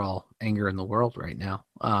just overall anger in the world right now.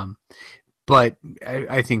 But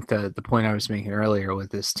I think the point I was making earlier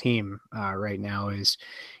with this team right now is,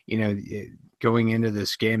 going into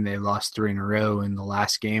this game, they lost 3 in a row, and the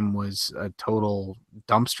last game was a total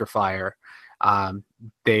dumpster fire.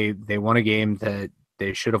 They won a game that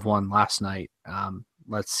they should have won last night.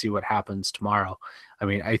 Let's see what happens tomorrow. I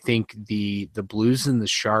mean, I think the Blues and the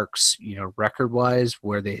Sharks, record-wise,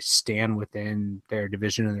 where they stand within their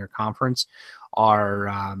division and their conference,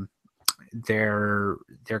 are they're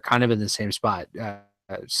kind of in the same spot.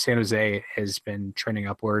 San Jose has been trending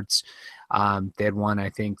upwards. They had won, I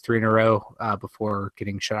think, 3 in a row before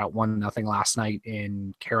getting shut out 1-0 last night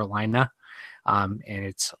in Carolina. And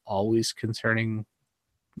it's always concerning,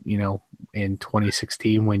 in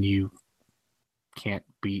 2016 when you can't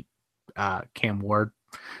beat Cam Ward.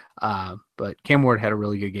 But Cam Ward had a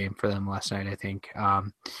really good game for them last night, I think.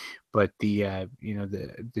 But the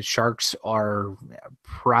Sharks are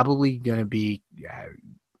probably going to be,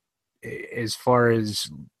 as far as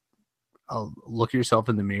a look yourself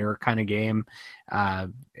in the mirror kind of game,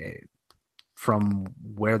 from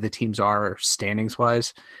where the teams are standings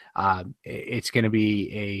wise, it's going to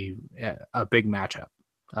be a big matchup.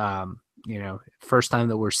 First time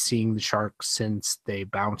that we're seeing the Sharks since they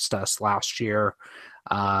bounced us last year.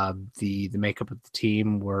 The makeup of the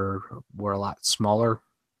team were a lot smaller.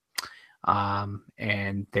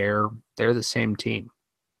 And they're the same team.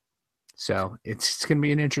 So it's going to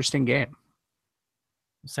be an interesting game.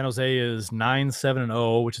 San Jose is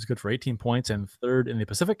 9-7-0, which is good for 18 points and third in the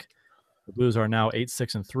Pacific. The Blues are now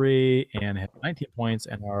 8-6-3 and have 19 points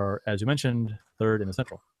and are, as you mentioned, third in the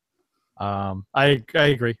Central. I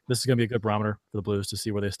agree. This is going to be a good barometer for the Blues to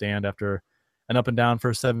see where they stand after an up and down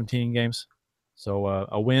for 17 games. So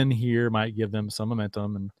a win here might give them some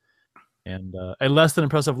momentum and a less than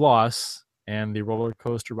impressive loss, and the roller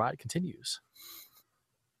coaster ride continues.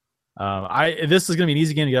 This is going to be an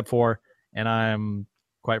easy game to get up for, and I'm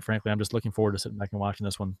quite frankly, I'm just looking forward to sitting back and watching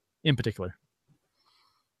this one in particular.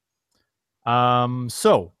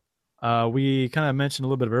 So we kind of mentioned a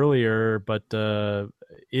little bit earlier, but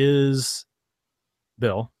is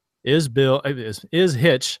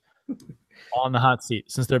Hitch on the hot seat?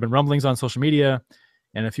 Since there have been rumblings on social media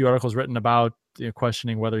and a few articles written about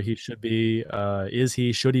questioning whether he should be,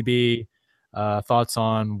 should he be, thoughts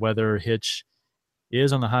on whether Hitch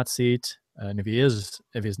is on the hot seat, and if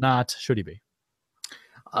he's not, should he be?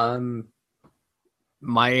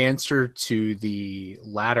 My answer to the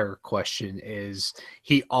latter question is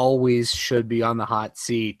he always should be on the hot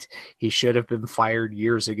seat. He should have been fired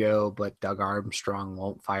years ago, but Doug Armstrong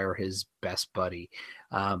won't fire his best buddy.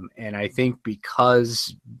 And I think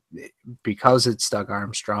because it's Doug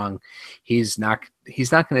Armstrong, he's not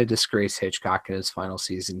going to disgrace Hitchcock in his final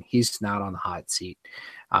season. He's not on the hot seat.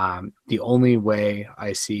 The only way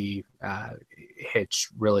I see Hitch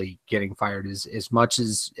really getting fired is as much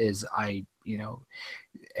as I,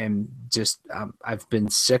 and just I've been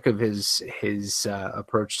sick of his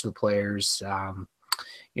approach to the players.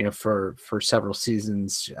 For several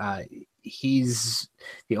seasons, he's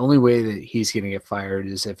the only way that he's going to get fired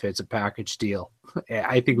is if it's a package deal.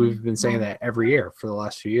 I think we've been saying that every year for the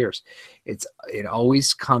last few years. It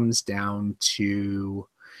always comes down to,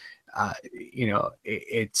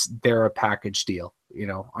 they're a package deal.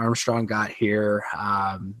 Armstrong got here,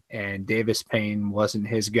 and Davis Payne wasn't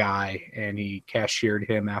his guy, and he cashiered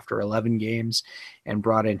him after 11 games and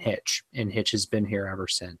brought in Hitch, and Hitch has been here ever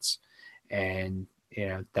since. And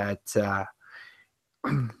that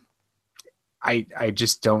I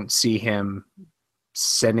just don't see him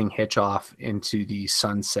sending Hitch off into the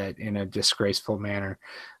sunset in a disgraceful manner.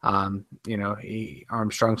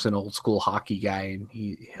 Armstrong's an old school hockey guy, and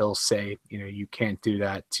he'll say, you can't do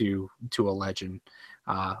that to a legend,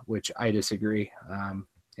 which I disagree. I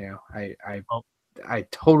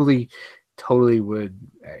totally would,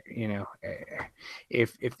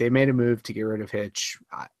 if they made a move to get rid of Hitch,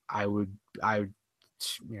 I would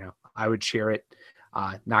cheer it.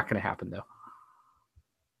 Not going to happen though.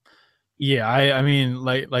 Yeah, I mean,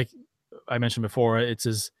 like I mentioned before, it's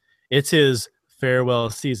his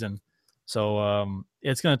farewell season, so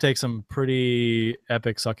it's going to take some pretty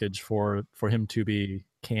epic suckage for him to be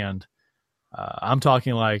canned. I'm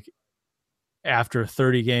talking like after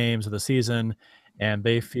 30 games of the season, and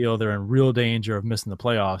they feel they're in real danger of missing the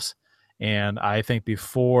playoffs. And I think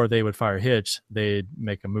before they would fire Hitch, they'd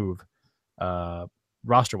make a move,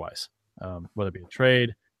 roster wise, whether it be a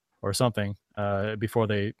trade or something, before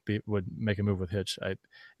they would make a move with Hitch.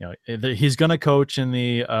 He's going to coach in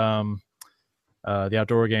the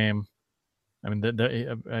outdoor game. I mean,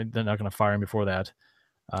 they're not going to fire him before that.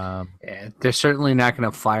 Yeah, they're certainly not going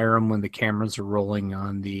to fire him when the cameras are rolling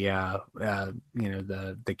on the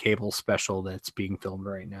the cable special that's being filmed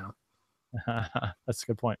right now. That's a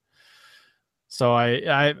good point. So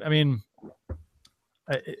I mean,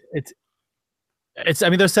 it's I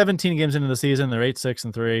mean, there's 17 games into the season. They're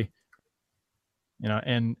 8-6-3.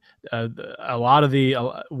 And a lot of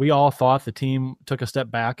we all thought the team took a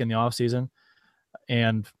step back in the offseason,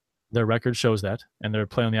 and their record shows that, and their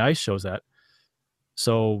play on the ice shows that.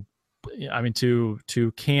 So, I mean, to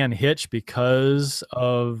can Hitch because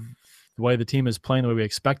of the way the team is playing the way we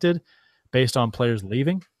expected, based on players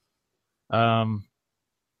leaving, I'm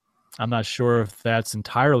not sure if that's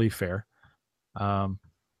entirely fair.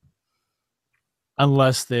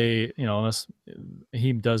 Unless unless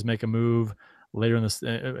he does make a move later in this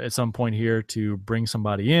at some point here to bring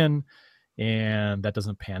somebody in, and that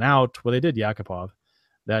doesn't pan out. Well, they did Yakupov.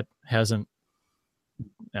 That hasn't.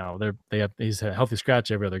 He's a healthy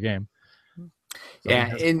scratch every other game. So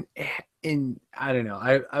yeah, and I don't know.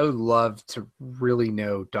 I would love to really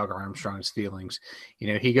know Doug Armstrong's feelings.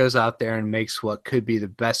 He goes out there and makes what could be the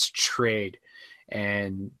best trade,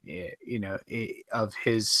 and of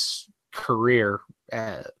his career,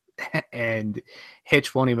 and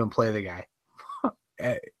Hitch won't even play the guy.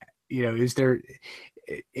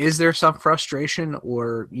 Is there some frustration,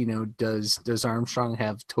 or does Armstrong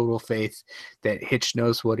have total faith that Hitch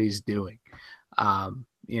knows what he's doing?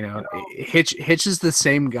 Hitch is the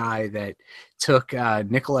same guy that took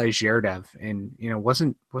Nikolai Zherdev, and was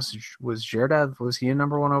Zherdev, was he a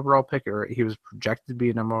number 1 overall pick, or he was projected to be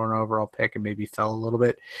a number 1 overall pick and maybe fell a little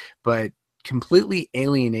bit, but completely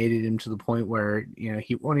alienated him to the point where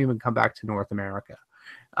he won't even come back to North America.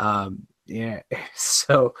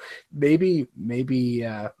 So maybe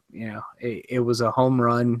it was a home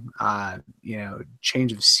run,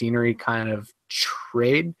 change of scenery kind of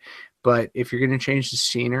trade. But if you're going to change the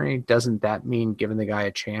scenery, doesn't that mean giving the guy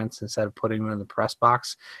a chance instead of putting him in the press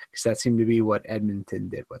box? Because that seemed to be what Edmonton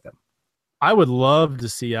did with him. I would love to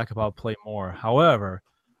see Yakupov play more. However,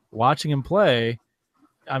 watching him play,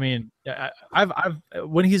 I mean, I've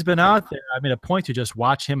when he's been out there, I made a point to just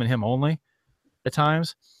watch him and him only at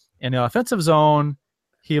times. In the offensive zone,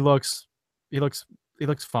 he looks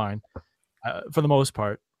fine for the most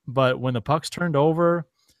part. But when the puck's turned over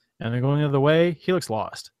and they're going the other way, he looks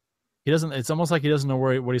lost. He doesn't. It's almost like he doesn't know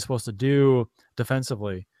what he's supposed to do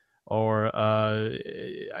defensively,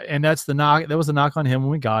 and that's the knock. That was the knock on him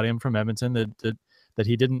when we got him from Edmonton, that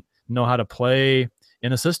he didn't know how to play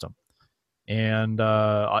in a system. And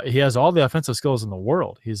he has all the offensive skills in the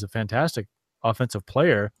world. He's a fantastic offensive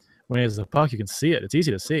player. When he has the puck, you can see it. It's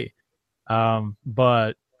easy to see.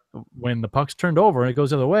 But when the puck's turned over and it goes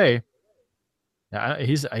the other way,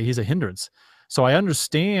 he's a hindrance. So I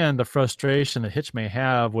understand the frustration that Hitch may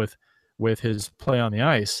have with his play on the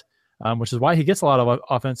ice, which is why he gets a lot of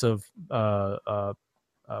offensive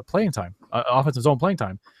playing time, offensive zone playing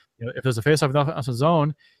time. If there's a faceoff in the offensive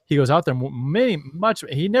zone, he goes out there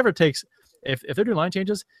he never takes. If they're doing line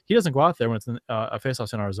changes, he doesn't go out there when it's a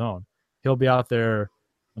faceoff in our zone. He'll be out there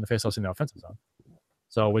when the faceoff's in the offensive zone.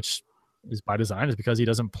 So, which is by design, is because he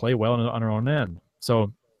doesn't play well on our own end.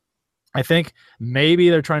 So, I think maybe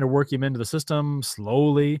they're trying to work him into the system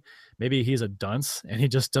slowly. Maybe he's a dunce and he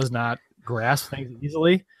just does not grasp things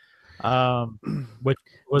easily, which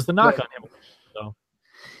was the knock on him. So.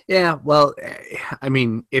 Yeah, well, I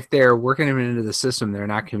mean, if they're working him into the system, they're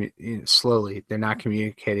not slowly. They're not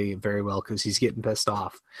communicating it very well because he's getting pissed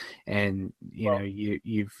off, and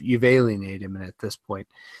you've alienated him at this point.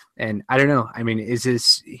 And I don't know. I mean, is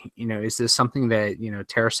this something that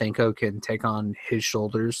Tarasenko can take on his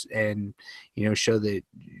shoulders and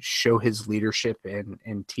show his leadership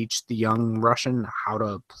and teach the young Russian how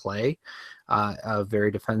to play a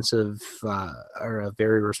very defensive or a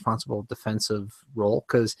very responsible defensive role?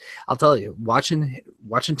 Because I'll tell you, watching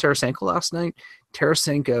Tarasenko last night,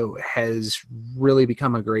 Tarasenko has really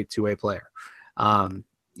become a great two-way player.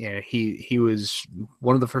 He was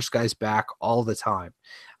one of the first guys back all the time.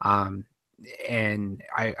 and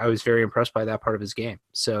I was very impressed by that part of his game.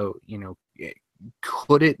 So,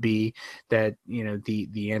 could it be that,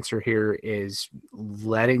 the answer here is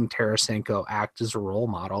letting Tarasenko act as a role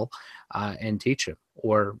model and teach him?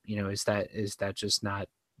 Or, is that just not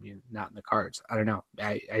not in the cards? I don't know.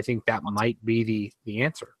 I think that might be the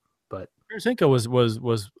answer. But Tarasenko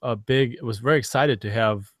was very excited to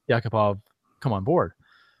have Yakupov come on board.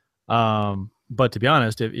 But to be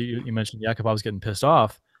honest, if you mentioned Yakupov's getting pissed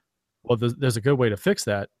off, well, there's a good way to fix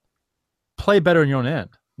that. Play better in your own end.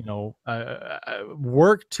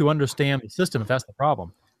 Work to understand the system if that's the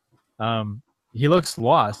problem. He looks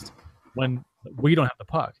lost when we don't have the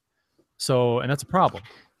puck. So, and that's a problem.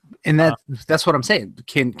 And that's what I'm saying.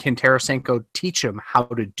 Can Tarasenko teach him how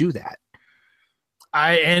to do that?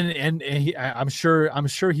 I'm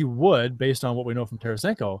sure he would, based on what we know from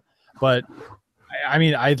Tarasenko. But I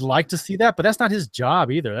mean, I'd like to see that, but that's not his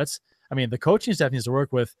job either. The coaching staff needs to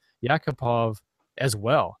work with Yakupov as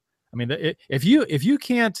well. I mean, if you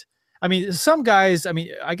can't, some guys,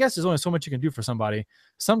 I guess there's only so much you can do for somebody.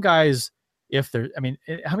 Some guys, how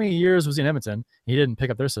many years was he in Edmonton? He didn't pick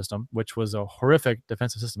up their system, which was a horrific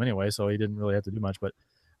defensive system anyway, so he didn't really have to do much. But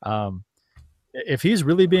if he's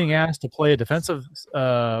really being asked to play a defensive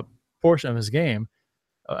portion of his game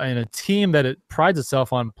in a team that it prides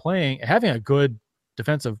itself on having a good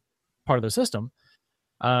defensive part of their system,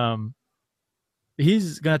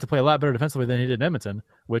 he's going to have to play a lot better defensively than he did in Edmonton,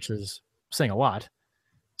 which is saying a lot.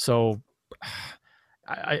 So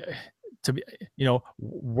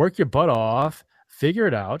work your butt off, figure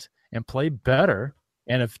it out, and play better.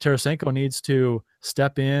 And if Tarasenko needs to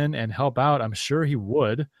step in and help out, I'm sure he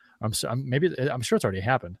would. I'm sure it's already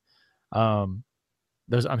happened. I'm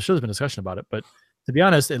sure there's been discussion about it, but to be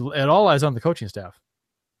honest, it all lies on the coaching staff.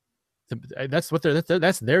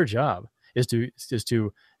 That's their job, is to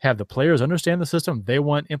have the players understand the system they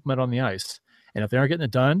want implemented on the ice. And if they aren't getting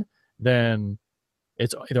it done, then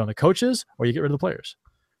it's either on the coaches or you get rid of the players,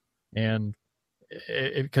 and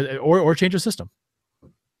or change the system.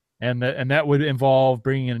 And that would involve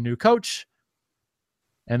bringing in a new coach,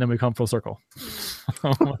 and then we come full circle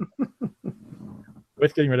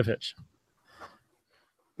with getting rid of Hitch.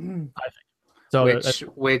 I think so.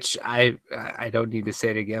 Which I don't need to say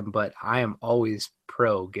it again, but I am always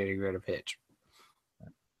pro getting rid of Hitch.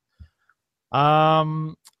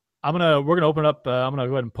 We're gonna open up. I'm gonna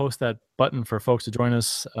go ahead and post that button for folks to join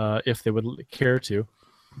us if they would care to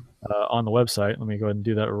on the website. Let me go ahead and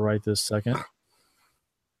do that right this second.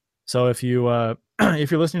 So if you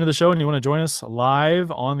if you're listening to the show and you want to join us live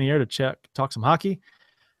on the air to talk some hockey,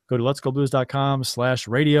 go to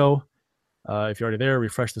letsgoblues.com/radio. If you're already there,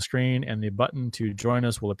 refresh the screen and the button to join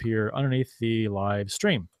us will appear underneath the live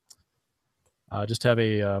stream. Just have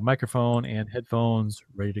a microphone and headphones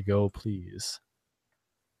ready to go, please.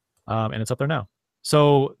 And it's up there now.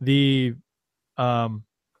 So the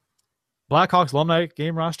Blackhawks alumni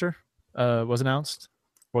game roster was announced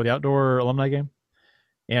for the outdoor alumni game.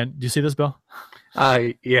 And do you see this, Bill?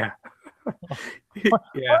 Yeah. Yeah. I'm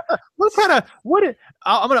gonna read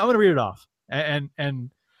it off and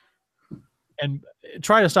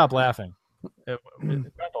try to stop laughing. Try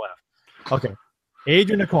to laugh. Okay.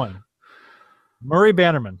 Adrian Aucoin, Murray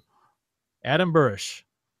Bannerman, Adam Burish,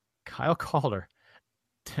 Kyle Calder,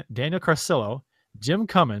 Daniel Carcillo, Jim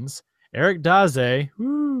Cummins, Eric Daze,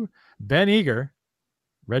 Ben Eager,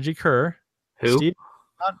 Reggie Kerr, who? Steve.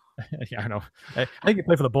 Yeah, I know. I think he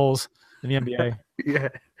played for the Bulls in the NBA. Yeah,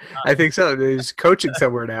 I think so. He's coaching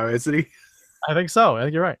somewhere now, isn't he? I think so. I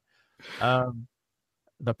think you're right.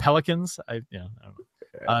 The Pelicans. I don't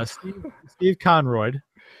know. Steve Conroy,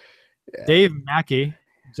 Dave Mackey,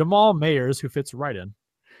 Jamal Mayers, who fits right in.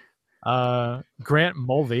 Grant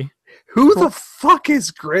Mulvey. Who the fuck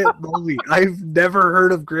is Grant Mulvey? I've never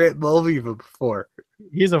heard of Grant Mulvey before.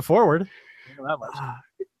 He's a forward. I know that much.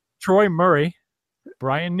 Troy Murray,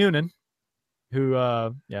 Brian Noonan, who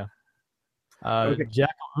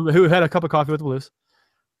Jack, who had a cup of coffee with the Blues.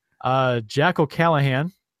 Jack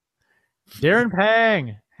O'Callahan, Darren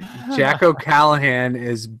Pang. Jack O'Callahan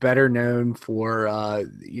is better known for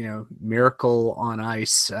Miracle on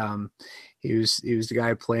Ice. He was the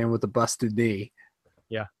guy playing with a busted knee.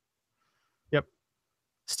 Yeah. Yep.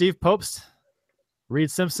 Steve Popst,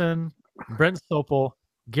 Reed Simpson, Brent Sopel,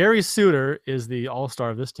 Gary Suter is the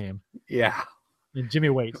all-star of this team. Yeah. And Jimmy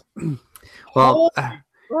Waite. Well,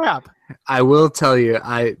 crap. I will tell you,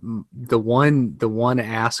 the one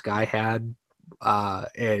ask I had,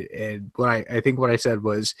 and what I said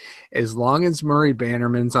was, as long as Murray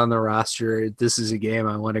Bannerman's on the roster, this is a game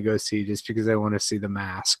I want to go see just because I want to see the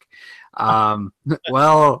mask.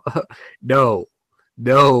 Well, no,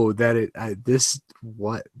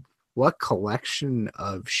 what what collection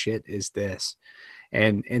of shit is this?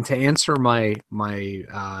 And to answer my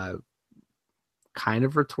kind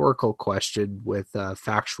of rhetorical question with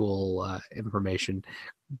factual information,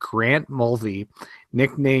 Grant Mulvey,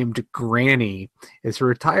 nicknamed Granny, is a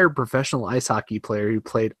retired professional ice hockey player who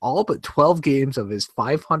played all but 12 games of his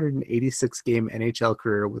 586 game NHL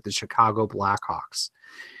career with the Chicago Blackhawks.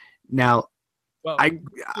 Now, Well,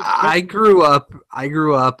 I grew up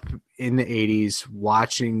in the 80s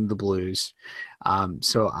watching the Blues.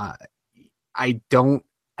 So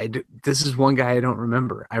this is one guy I don't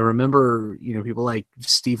remember. I remember, people like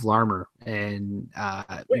Steve Larmer and,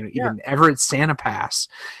 even Everett Santapass,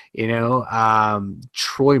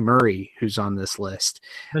 Troy Murray, who's on this list.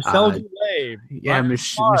 Michelle Goulet, Yeah,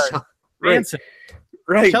 Michelle. Right. Manson,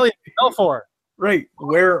 Right. Kelly Belfour. Right.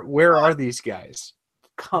 Where are these guys?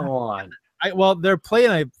 Come on. Well, they're playing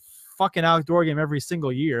a fucking outdoor game every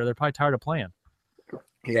single year. They're probably tired of playing.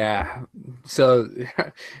 Yeah. So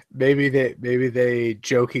maybe they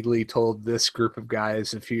jokingly told this group of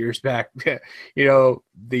guys a few years back, the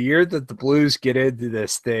year that the Blues get into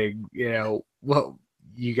this thing, well,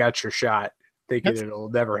 you got your shot, thinking it'll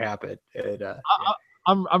never happen. And,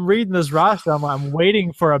 I'm reading this roster. I'm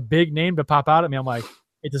waiting for a big name to pop out at me. I'm like,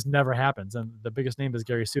 it just never happens. And the biggest name is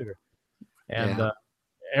Gary Suter. And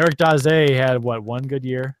Eric Daze had one good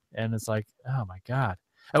year, and it's like, oh my god,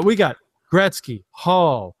 we got Gretzky,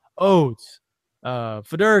 Hall, Oates,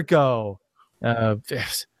 Federico, Brodeur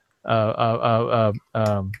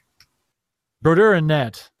and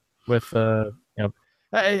Net. With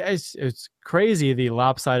it's crazy the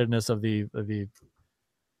lopsidedness of the.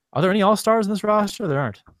 Are there any All Stars in this roster? There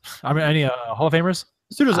aren't. I mean, any Hall of Famers?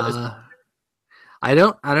 Suter's. I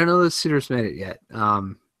don't know that Suter's made it yet.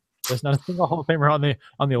 There's not a single Hall of Famer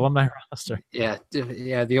on the alumni roster. Yeah.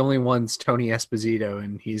 The only one's Tony Esposito,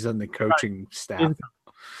 and he's on the coaching staff.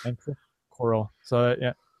 And Coral. So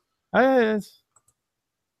yeah, I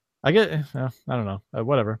get. I don't know.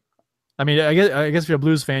 Whatever. I mean, I guess if you're a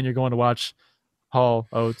Blues fan, you're going to watch Hall,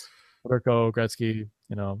 Oates, Federico, Gretzky,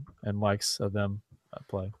 and likes of them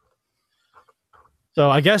play. So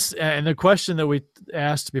I guess, and the question that we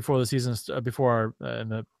asked before the season, in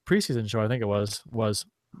the preseason show, I think it was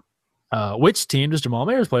which team does Jamal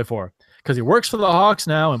Mayers play for? Because he works for the Hawks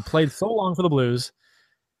now and played so long for the Blues.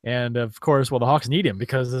 And of course, the Hawks need him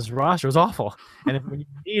because this roster is awful. And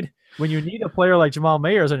when you need a player like Jamal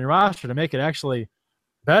Mayers on your roster to make it actually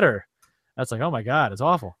better, that's like, oh my God, it's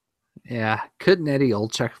awful. Yeah. Couldn't Eddie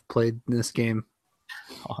Olczyk have played in this game?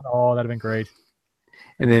 Oh, that'd have been great.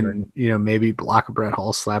 And then, maybe block a Brett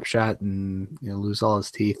Hall slap shot and, lose all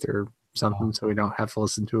his teeth or something so we don't have to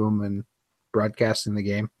listen to him and broadcasting the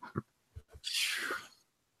game.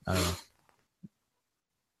 I don't know.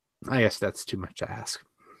 I guess that's too much to ask.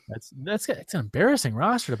 It's an embarrassing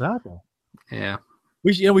roster to put out there. Yeah.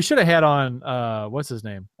 We should have had on what's his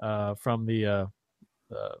name from the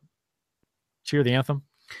Cheer the Anthem.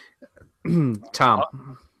 Tom.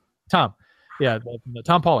 Yeah,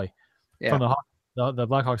 Tom Pauly from the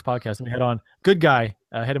Blackhawks podcast. And we had on good guy.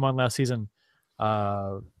 Had him on last season.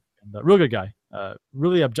 The real good guy.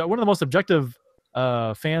 Really one of the most objective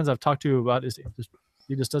fans I've talked to about is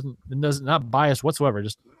he just doesn't not biased whatsoever.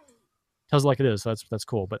 Just tells it like it is. So that's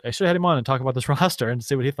cool. But I should have had him on and talk about this roster and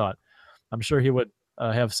see what he thought. I'm sure he would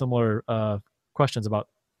have similar questions about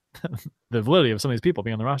the validity of some of these people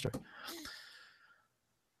being on the roster.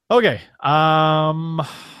 Okay.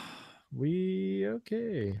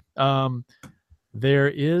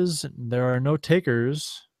 There are no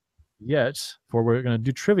takers yet we're going to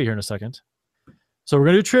do trivia here in a second. So we're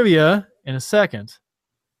going to do trivia in a second.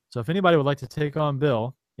 So if anybody would like to take on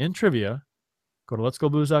Bill in trivia, go to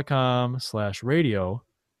letsgoblues.com/radio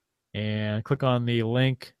and click on the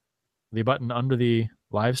link, the button under the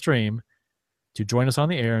live stream to join us on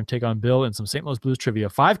the air and take on Bill in some St. Louis Blues trivia.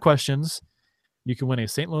 5 questions. You can win a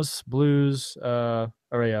St. Louis Blues or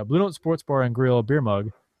a Blue Note Sports Bar and Grill beer mug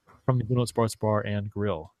from the Blue Note Sports Bar and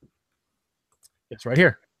Grill. It's right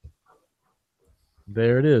here.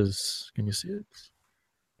 There it is. Can you see it?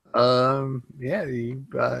 Yeah.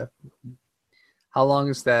 How long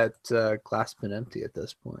has that glass been empty at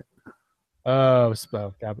this point? It's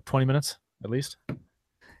about 20 minutes at least.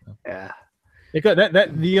 Yeah.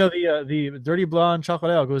 The dirty blonde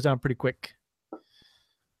chocolate ale goes down pretty quick.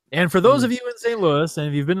 And for those of you in St. Louis, and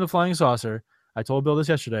if you've been to the Flying Saucer, I told Bill this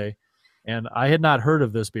yesterday, and I had not heard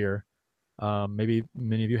of this beer. Maybe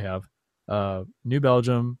many of you have. New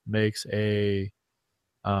Belgium makes a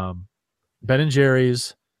Ben and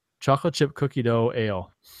Jerry's chocolate chip cookie dough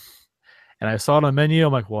ale, and I saw it on the menu.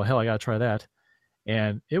 I'm like, well, hell, I gotta try that,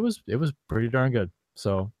 and it was pretty darn good.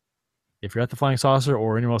 So if you're at the Flying Saucer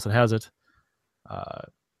or anyone else that has it,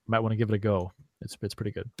 might want to give it a go. It's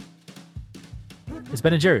pretty good. It's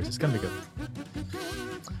Ben and Jerry's. It's gonna be good.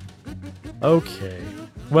 Okay.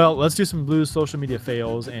 Well, let's do some Blues social media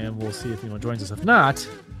fails, and we'll see if anyone joins us. If not,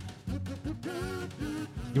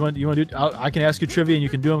 you want to do? I can ask you trivia, and you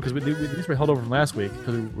can do them because these were held over from last week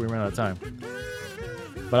because we ran out of time.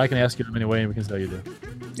 But I can ask you them anyway, and we can see how you do.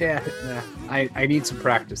 Yeah, I need some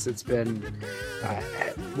practice. It's been,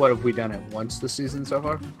 what have we done it once this season so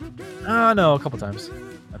far? No, a couple times,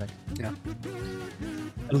 I think. Yeah.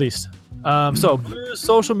 At least. So, Blues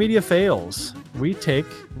social media fails. We take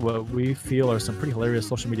what we feel are some pretty hilarious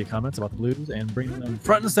social media comments about the Blues and bring them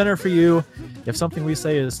front and center for you. If something we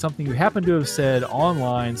say is something you happen to have said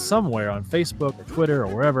online somewhere on Facebook or Twitter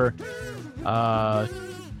or wherever,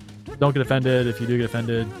 don't get offended. If you do get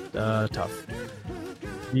offended, tough.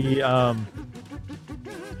 The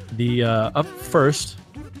up first.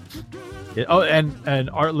 And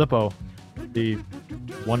Art Lippo, the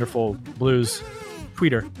wonderful Blues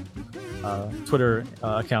tweeter. Twitter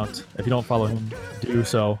account. If you don't follow him, do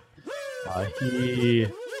so. He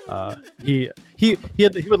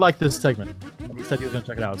would like this segment. He said he was going to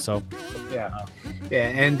check it out. So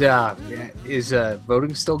is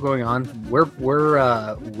voting still going on?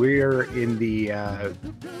 We're in the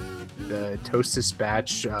Toast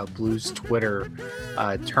Dispatch Blues Twitter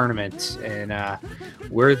tournament, and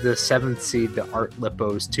we're the 7th seed to Art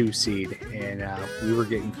Lippo's 2 seed, and we were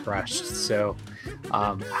getting crushed. So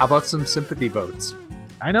how about some sympathy votes?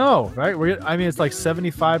 I know, right? It's like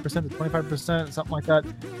 75% to 25%, something like that,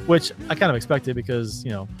 which I kind of expected because,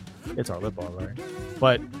 it's Art Lippo, right?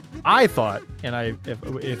 But I thought, and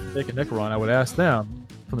if Nick and Nick were on, I would ask them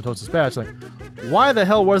from the Toast Dispatch, like, why the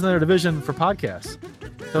hell wasn't there a division for podcasts?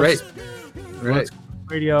 Right.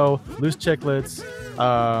 Radio, Loose Chicklets,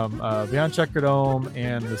 Beyond Checkerdome,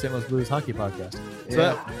 and the St. Louis Blues Hockey Podcast.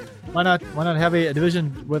 So why not have a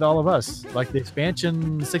division with all of us, like the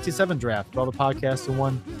expansion 67 draft, with all the podcasts in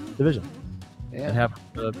one division, and have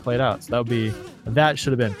play it out. So that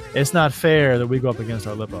should have been. It's not fair that we go up against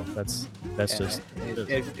our Lippo. That's just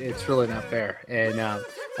it's really not fair. And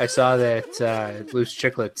I saw that Loose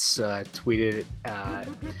Chicklets tweeted,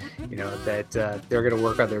 that they're going to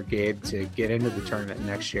work on their game to get into the tournament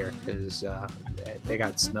next year because they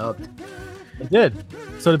got snubbed. They did.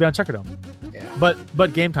 So did Beyond Checkerdome. Yeah.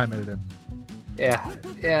 But Game Time made it in. Yeah,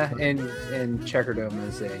 and Checkerdome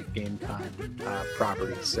is a Game Time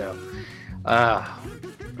property. So I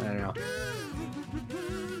don't know.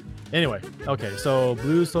 Anyway, okay, so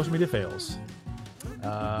Blues social media fails.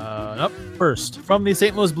 Up first from the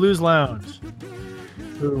St. Louis Blues Lounge,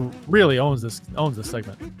 who really owns this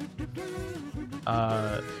segment.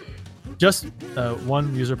 Just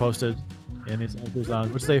one user posted in the St. Louis Blues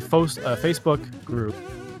Lounge, which is a Facebook group.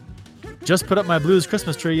 Just put up my Blues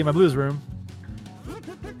Christmas tree in my Blues room.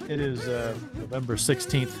 It is November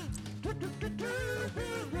 16th.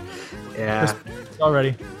 Yeah.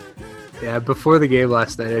 Already. Yeah, before the game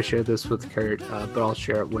last night, I shared this with Kurt, but I'll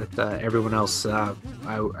share it with everyone else.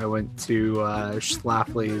 I went to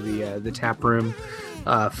Schlafly, the tap room,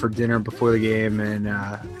 for dinner before the game, and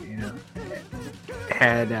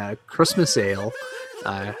had Christmas ale.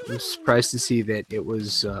 I was surprised to see that it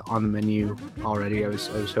was on the menu already. I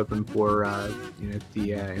was hoping for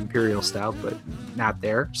the Imperial Stout, but not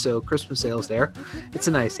there. So Christmas ale's there. It's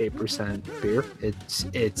a nice 8% beer.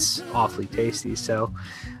 It's awfully tasty. So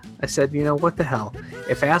I said, what the hell?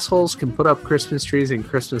 If assholes can put up Christmas trees and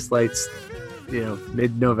Christmas lights,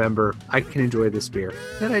 mid-November, I can enjoy this beer.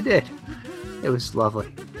 And I did. It was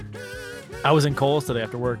lovely. I was in Kohl's today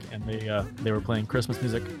after work, and they were playing Christmas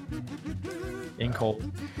music in Kohl's.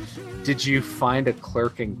 Did you find a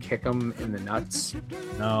clerk and kick him in the nuts?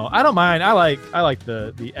 No, I don't mind. I like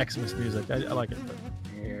the Xmas music. I like it. But,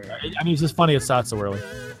 it's just funny it starts so early.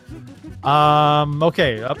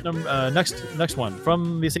 Okay, next one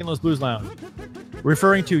from the St. Louis Blues Lounge,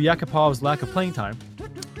 referring to Yakupov's lack of playing time.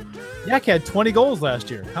 Yak had 20 goals last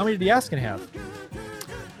year. How many did Yaskin have?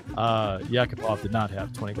 Yakupov did not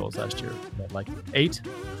have 20 goals last year. He had like 8.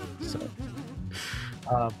 So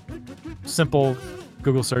simple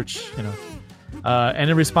Google search, and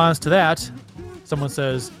in response to that, someone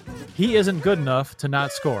says he isn't good enough to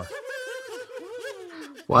not score.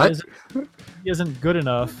 What? He isn't good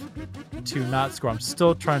enough to not score. I'm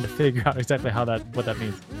still trying to figure out exactly what that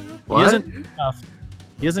means. What?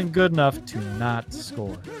 He isn't good enough to not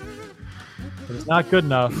score. But he's not good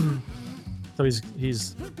enough. So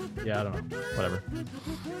he's I don't know, whatever.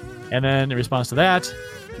 And then in response to that,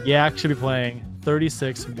 Yak should be playing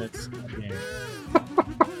 36 minutes a game.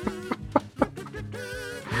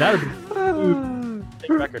 That would be a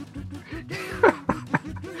big record.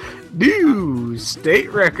 new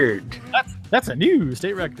state record. That's a new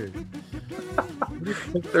state record.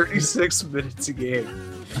 36 minutes a game.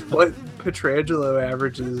 What Petrangelo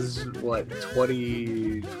averages,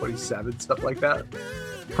 27, something like that?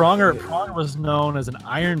 Pronger was known as an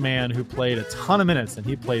Iron Man who played a ton of minutes, and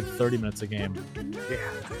he played 30 minutes a game. Yeah.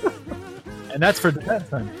 And that's for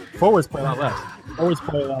defensemen. Forwards play a lot less. Forwards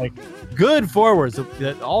play like good forwards,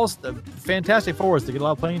 all fantastic forwards to get a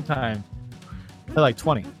lot of playing time. They're like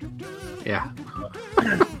 20. Yeah.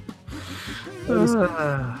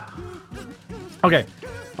 Okay.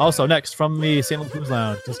 Also, next from the St. Louis Blues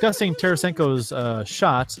Lounge, discussing Tarasenko's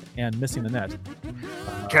shot and missing the net.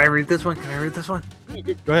 Can I read this one?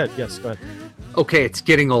 Go ahead. Yes, go ahead. Okay, it's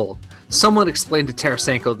getting old. Someone explained to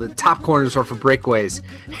Tarasenko that top corners are for breakaways.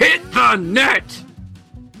 Hit the net!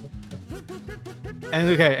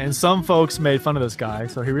 And some folks made fun of this guy,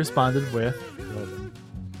 so he responded with,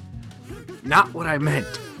 Not what I meant.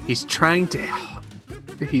 He's trying too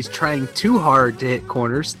hard to hit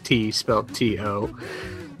corners. T spelled T-O.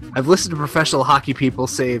 I've listened to professional hockey people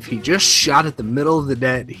say if he just shot at the middle of the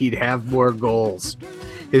net, he'd have more goals.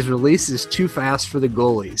 His release is too fast for the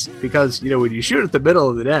goalies because, when you shoot at the middle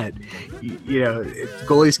of the net,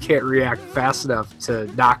 goalies can't react fast enough to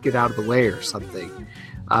knock it out of the way or something.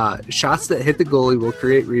 Shots that hit the goalie will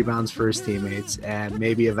create rebounds for his teammates and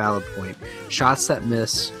maybe a valid point. Shots that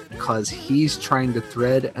miss because he's trying to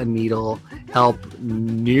thread a needle, help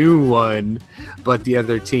new one, but the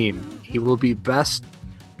other team. He will be the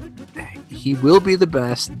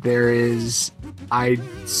best there is,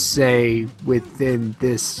 I'd say, within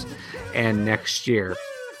this and next year.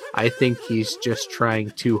 I think he's just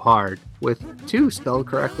trying too hard, with two spelled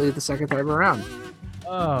correctly the second time around.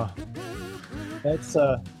 oh, that's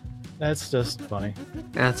just funny.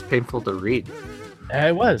 That's painful to read.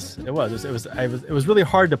 It was really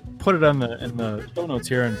hard to put it in the show notes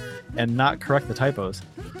here and not correct the typos.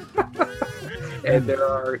 And there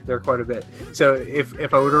are quite a bit. So if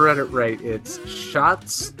I would have read it right, it's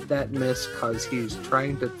shots that miss because he's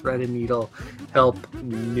trying to thread a needle, help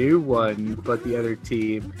new one, but the other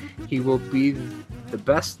team. He will be the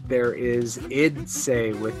best there is, I'd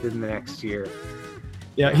say, within the next year.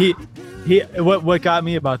 Yeah, he what got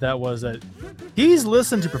me about that was that he's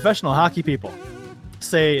listened to professional hockey people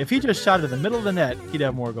say if he just shot it in the middle of the net, he'd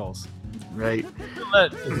have more goals. Right.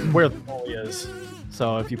 That is where the goalie is.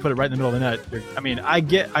 So if you put it right in the middle of the net,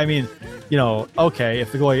 okay,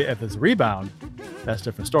 if it's a rebound, that's a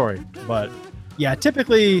different story. But yeah,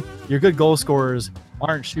 typically your good goal scorers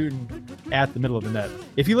aren't shooting at the middle of the net.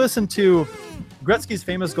 If you listen to Gretzky's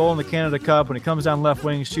famous goal in the Canada Cup when he comes down left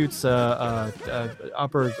wing, shoots upper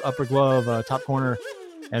glove, top corner,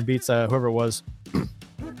 and beats whoever it was.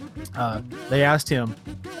 They asked him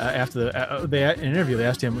after an interview. They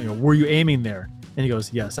asked him, were you aiming there? And he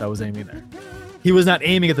goes, yes, I was aiming there. He was not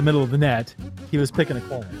aiming at the middle of the net. He was picking a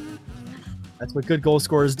corner. That's what good goal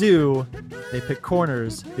scorers do. They pick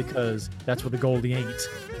corners because that's where the goalie ain't.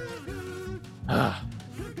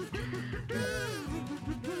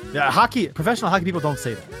 Yeah, professional hockey people don't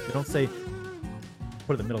say that. They don't say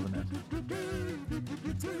put it in the middle of the net.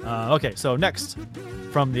 Okay, so next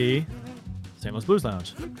from the St. Louis Blues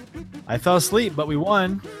Lounge. I fell asleep, but we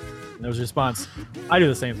won. And there was a response. I do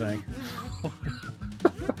the same thing.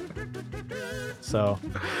 So,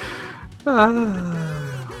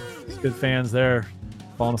 good fans there,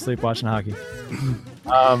 falling asleep watching hockey.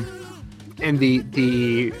 And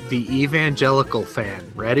the evangelical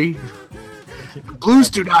fan, ready? Blues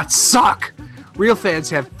do not suck. Real fans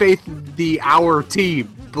have faith in our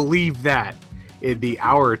team. Believe that in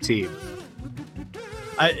our team.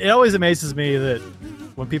 It always amazes me that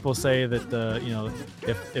when people say that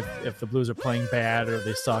if the Blues are playing bad or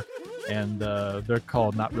they suck, and they're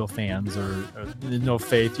called not real fans or no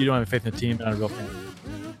faith. You don't have faith in the team, you're not a real fan.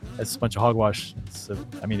 That's a bunch of hogwash.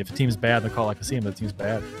 If a team's bad, they're called like a team, but the team's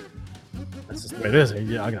bad. That's just the way it is.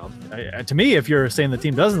 To me, if you're saying the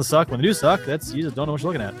team doesn't suck when they do suck, you just don't know what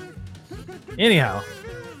you're looking at. Anyhow,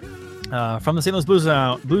 from the St. Louis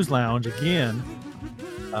Blues Lounge again.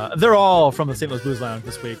 They're all from the St. Louis Blues Lounge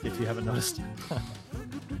this week, if you haven't noticed.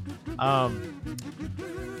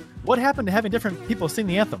 What happened to having different people sing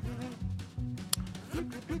the anthem?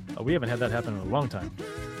 We haven't had that happen in a long time.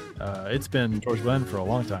 It's been George Glenn for a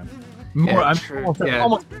long time. Almost,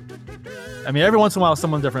 every once in a while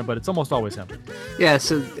someone different, but it's almost always him. Yeah,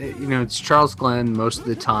 so it's Charles Glenn most of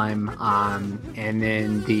the time, and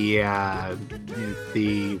then the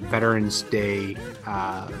Veterans Day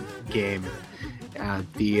game,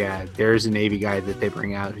 There's a Navy guy that they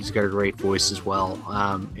bring out who's got a great voice as well,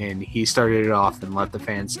 and he started it off and let the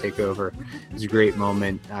fans take over. It was a great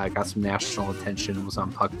moment. Got some national attention. Was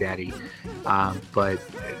on Puck Daddy, but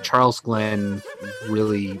Charles Glenn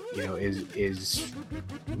really, is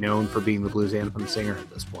known for being the blues anthem singer at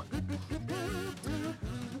this point.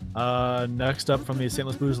 Next up from the St.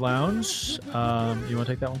 Louis Blues Lounge, you want to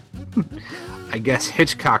take that one? I guess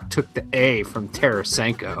Hitchcock took the A from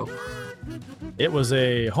Tarasenko. It was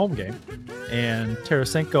a home game, and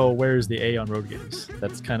Tarasenko wears the A on road games.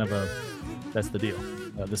 That's that's the deal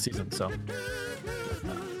this season. So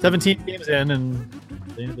 17 games in, and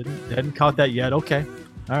they hadn't caught that yet. Okay,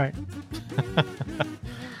 all right,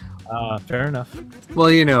 fair enough. Well,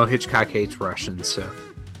 Hitchcock hates Russians, so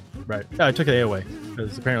right. I took the A away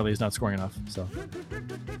because apparently he's not scoring enough. So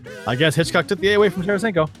I guess Hitchcock took the A away from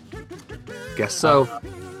Tarasenko. Guess so.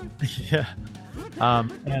 Yeah.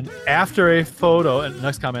 And after a photo, and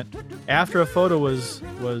next comment, after a photo was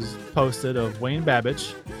posted of Wayne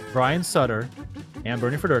Babbage, Brian Sutter, and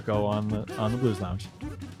Bernie Federico on the Blues Lounge,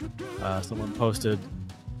 someone posted,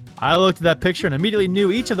 "I looked at that picture and immediately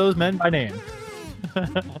knew each of those men by name."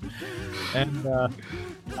 And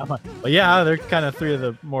I'm like, well, yeah, they're kind of three of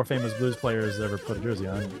the more famous blues players ever put a jersey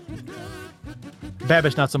on.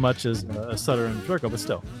 Babbage not so much as Sutter and Federico, but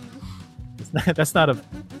still, that's not a.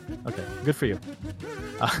 Okay, good for you.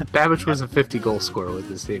 Babbage was a 50-goal scorer with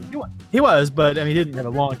his team. He was, but I mean, he didn't have a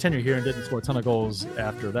long tenure here and didn't score a ton of goals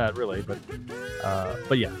after that, really. But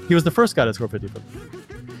yeah, he was the first guy to score 50.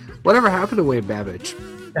 Whatever happened to Wayne Babbage?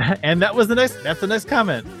 And that's the next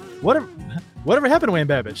comment. Whatever happened to Wayne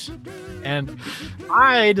Babbage? And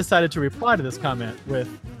I decided to reply to this comment with,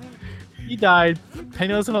 "He died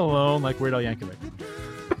penniless and alone like Weird Al Yankovic."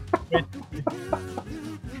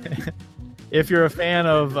 If you're a fan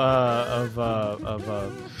of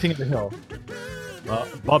King of the Hill,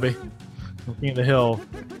 Bobby from King of the Hill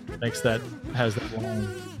has that line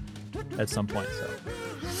at some point.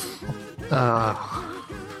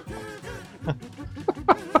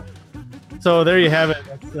 So there you have it.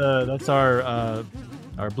 That's our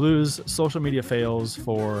blues social media fails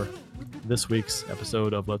for this week's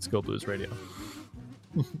episode of Let's Go Blues Radio.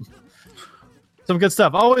 Some good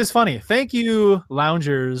stuff. Always funny. Thank you,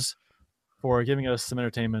 loungers, for giving us some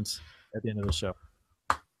entertainment at the end of the show.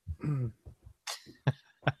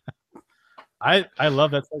 I love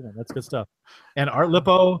that segment. That's good stuff. And Art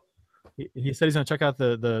Lippo, he said he's going to check out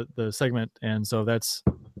the segment, and so I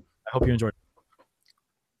hope you enjoyed it.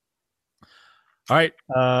 All right.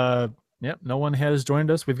 Yep, no one has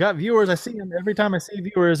joined us. We've got viewers. I see them every time I see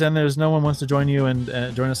viewers, and there's no one wants to join you and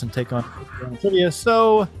join us and take on trivia.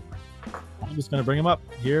 So I'm just going to bring them up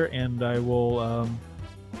here, and I will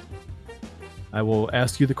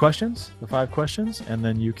ask you the questions, the 5 questions, and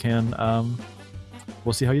then you can.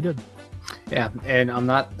 We'll see how you did. Yeah, and I'm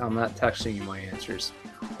not texting you my answers.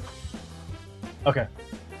 Okay.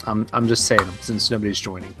 I'm just saying them since nobody's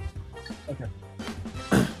joining. Okay.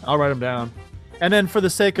 I'll write them down, and then for the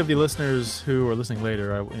sake of the listeners who are listening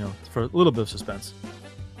later, for a little bit of suspense,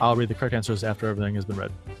 I'll read the correct answers after everything has been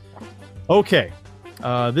read. Okay.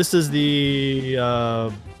 This is the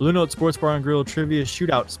Blue Note Sports Bar and Grill Trivia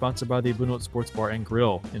Shootout, sponsored by the Blue Note Sports Bar and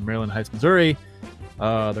Grill in Maryland Heights, Missouri.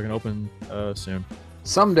 They're going to open soon.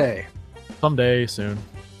 Someday soon.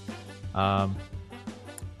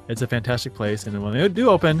 It's a fantastic place, and when they do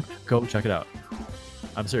open, go check it out.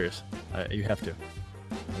 I'm serious. You have to.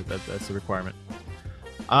 That's a requirement.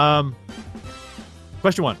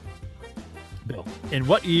 Question 1. Bill, in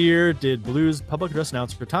what year did Blues public address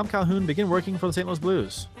announcer Tom Calhoun begin working for the St. Louis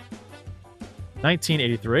Blues?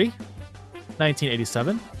 1983,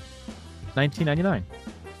 1987, 1999.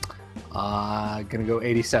 Gonna go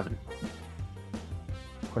 87.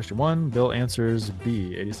 Question 1, Bill answers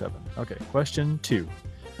B, 87. Okay, question 2.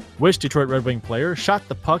 Which Detroit Red Wing player shot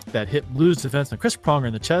the puck that hit Blues defenseman Chris Pronger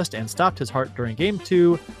in the chest and stopped his heart during Game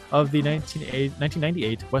 2 of the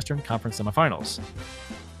 1998 Western Conference semifinals?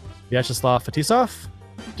 Vyacheslav Fetisov,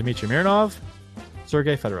 Dmitry Mironov,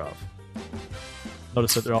 Sergei Fedorov.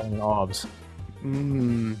 Notice that they're all in OVs.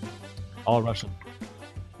 All Russian.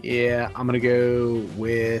 Yeah, I'm going to go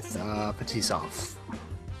with Fetisov.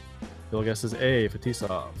 Bill guesses A,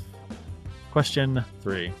 Fetisov. Question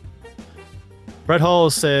 3. Brett Hull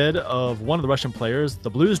said of one of the Russian players the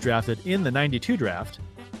Blues drafted in the 92 draft,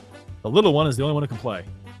 the little one is the only one who can play.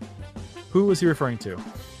 Who was he referring to?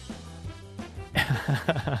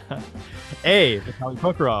 A, Vitaly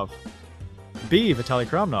Prokhorov. B, Vitaly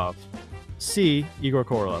Kramnov. C, Igor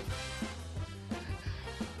Korolev.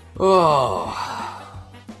 Oh.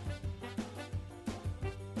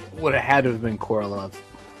 Would have had to have been Korolev.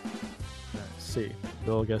 Nice. C.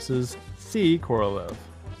 Bill guesses C. Korolev.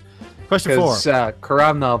 Question 4. Because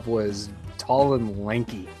Karamnov was tall and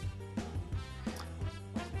lanky.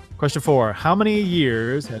 Question 4. How many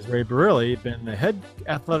years has Ray Bareilles been the head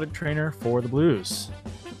athletic trainer for the Blues?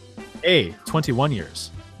 A. 21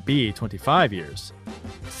 years. B. 25 years.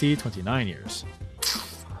 C. 29 years.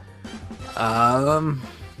 I'm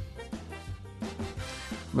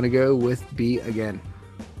gonna go with B again.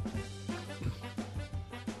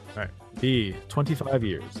 All right. B. 25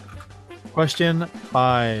 years. Question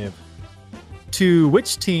 5. To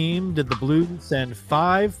which team did the Blues send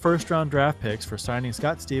 5 first-round draft picks for signing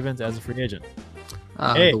Scott Stevens as a free agent?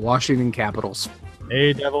 The Washington Capitals.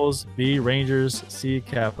 A. Devils. B. Rangers. C.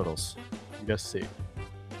 Capitals. You guess C.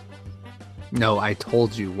 No, I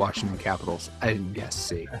told you Washington Capitals. I didn't guess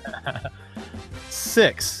C.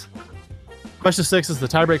 6. Question 6 is the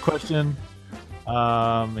tiebreak question.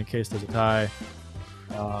 In case there's a tie.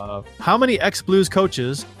 How many ex-Blues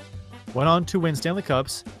coaches went on to win Stanley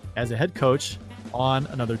Cups as a head coach on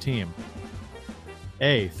another team?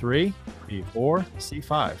 A. 3. B. 4. C.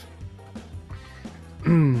 5.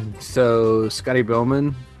 So Scotty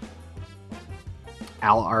Bowman,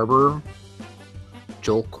 Al Arbor,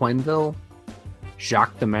 Joel Quenneville,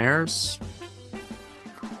 Jacques Demers.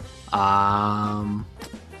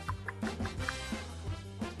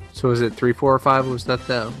 So is it 3, 4, or 5? Was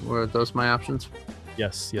that were those my options?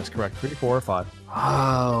 Yes, correct. 3, 4, or 5.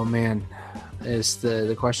 Oh man, is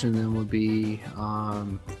the question then would be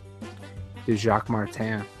Jacques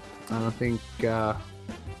Martin. I don't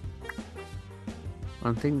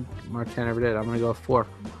think Martin ever did. I'm gonna go with 4.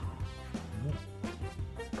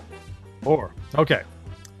 4. Okay.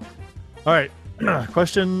 All right.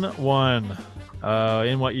 Question 1.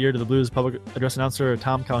 In what year did the Blues public address announcer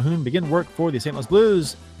Tom Calhoun begin work for the St. Louis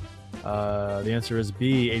Blues? The answer is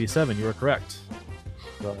B. 87. You were correct.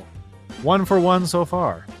 So 1 for 1 so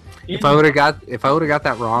far. If I would have got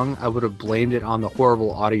that wrong, I would have blamed it on the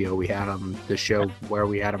horrible audio we had on the show where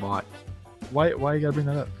we had him on. Why you gotta bring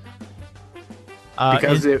that up?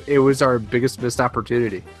 Because it was our biggest missed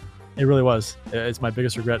opportunity. It really was. It's my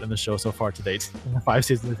biggest regret in the show so far to date. In the 5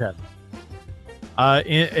 seasons we've had.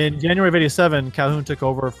 In January of '87, Calhoun took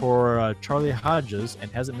over for Charlie Hodges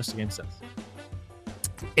and hasn't missed a game since.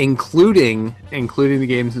 Including the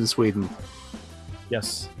games in Sweden.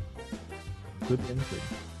 Yes. Including the games in Sweden.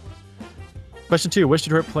 Question 2. Which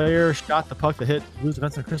Detroit player shot the puck that hit Blues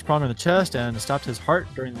defenseman Chris Pronger in the chest and stopped his heart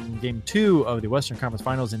during Game 2 of the Western Conference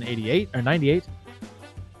Finals in 98?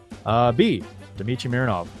 B. Dmitry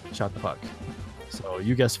Mironov shot the puck. So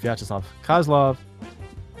you guessed Vyacheslav Kozlov.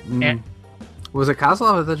 Was it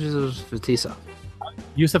Kozlov? I thought it was Fetisov.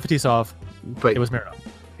 You said Fetisov, but it was Mironov.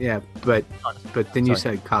 Yeah, but then you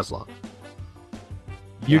said Kozlov.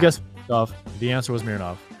 You guessed Fetisov. The answer was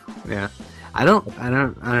Mironov. Yeah. I don't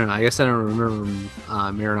know. I guess I don't remember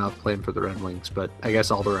Mironov playing for the Red Wings, but I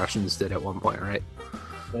guess all the Russians did at one point, right?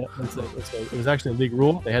 Yeah, it was actually a league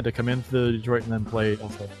rule. They had to come into Detroit and then play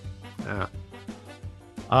also.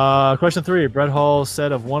 Yeah. Question 3. Brett Hull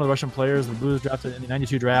said of one of the Russian players the Blues drafted in the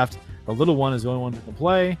 '92 draft, the little one is the only one who can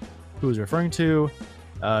play. Who is referring to?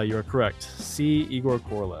 You are correct. C. Igor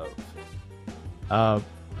Korolev,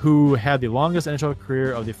 who had the longest NHL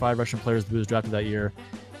career of the 5 Russian players the Blues drafted that year.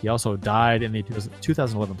 He also died in the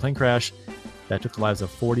 2011 plane crash that took the lives of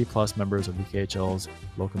 40-plus members of the KHL's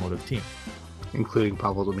locomotive team. Including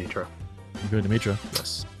Pavel Demitra.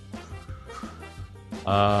 Yes.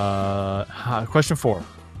 Question 4.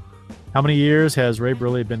 How many years has Ray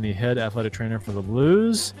Bareilles been the head athletic trainer for the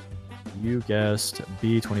Blues? You guessed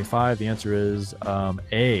B, 25. The answer is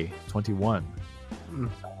A, 21.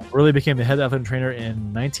 Bareilles became the head athletic trainer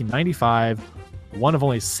in 1995, one of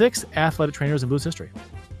only 6 athletic trainers in Blues history.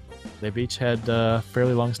 They've each had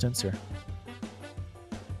fairly long stints here,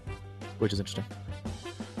 which is interesting.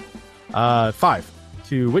 5.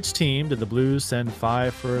 To which team did the Blues send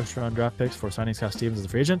 5 first-round draft picks for signing Scott Stevens as a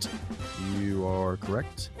free agent? You are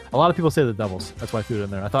correct. A lot of people say the Devils. That's why I threw it in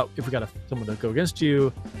there. I thought if we got someone to go against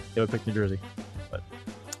you, they would pick New Jersey. But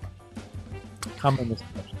common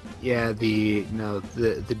misconception. Yeah, the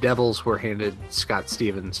Devils were handed Scott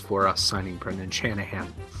Stevens for us signing Brendan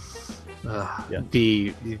Shanahan.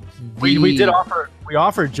 We did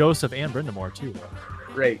offer Joseph and Brindamore too.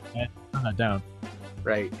 Right. And turn that down.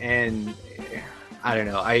 Right. And I don't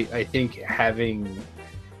know. I think having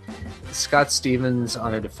Scott Stevens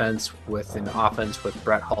on a defense with an offense with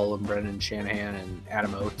Brett Hull and Brendan Shanahan and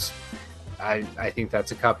Adam Oates, I think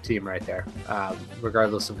that's a cup team right there,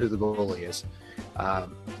 regardless of who the goalie is.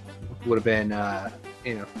 Would have been,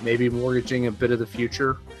 maybe mortgaging a bit of the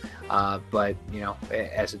future But,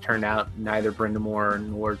 as it turned out, neither Brindamore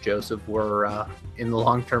nor Joseph were in the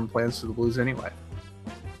long-term plans for the Blues anyway.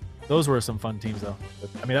 Those were some fun teams, though.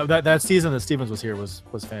 I mean, that season that Stevens was here was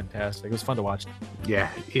fantastic. It was fun to watch. Yeah,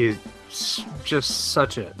 it's just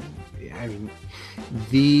such a. I mean,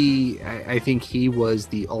 I think he was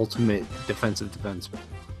the ultimate defensive defenseman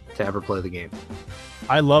to ever play the game.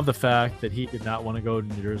 I love the fact that he did not want to go to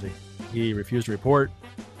New Jersey. He refused to report.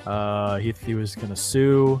 He was going to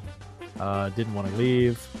sue. Didn't want to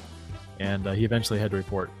leave, and he eventually had to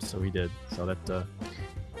report. So he did. So that.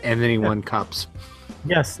 And then he won cups.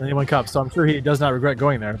 Yes, and he won cups. So I'm sure he does not regret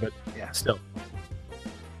going there. But yeah, still.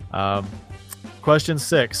 Question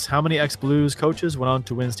 6. How many ex-Blues coaches went on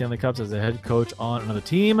to win Stanley Cups as a head coach on another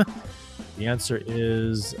team? The answer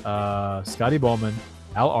is Scotty Bowman,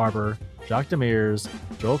 Al Arbor, Jacques Demers,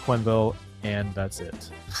 Joel Quenneville, and that's it.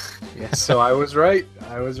 Yeah, so I was right.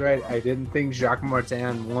 I didn't think Jacques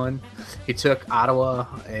Martin won. He took Ottawa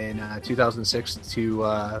in 2006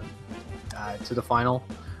 to the final,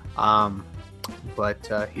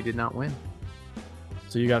 but he did not win.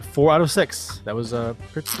 So you got 4 out of 6. That was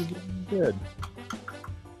pretty good.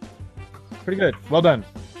 Pretty good. Well done.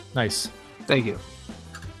 Nice. Thank you.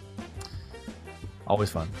 Always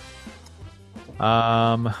fun.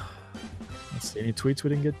 Let's see. Any tweets we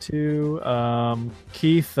didn't get to?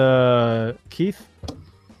 Keith Sedergren.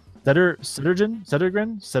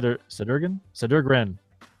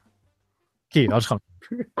 Keith, I'll just call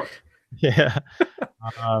him. Yeah.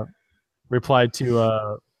 Replied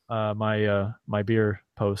to my beer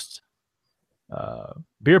post.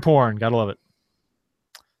 Beer porn, gotta love it.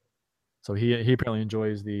 So he apparently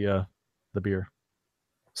enjoys the beer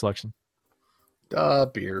selection.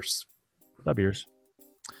 Beers. The beers.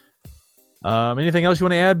 Anything else you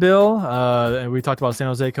want to add, Bill? We talked about San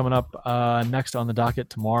Jose coming up next on the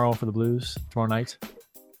docket tomorrow for the Blues, tomorrow night.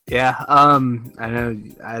 Yeah, I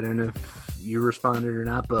don't know if you responded or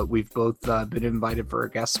not, but we've both been invited for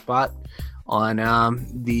a guest spot on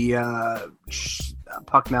the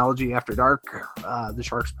Pucknology After Dark, the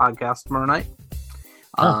Sharks podcast tomorrow night.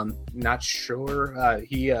 Not sure. I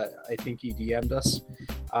think he DM'd us.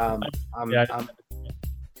 I'm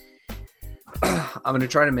going to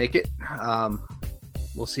try to make it.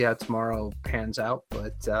 We'll see how tomorrow pans out,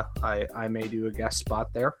 but I may do a guest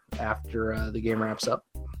spot there after the game wraps up.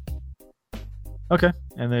 Okay,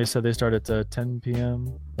 and they said they start at 10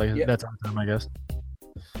 p.m. That's our time, I guess.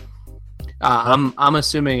 I'm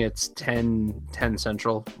assuming it's 10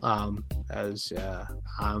 Central, as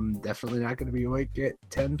I'm definitely not going to be awake at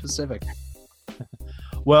 10 Pacific.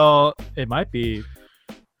 Well, it might be.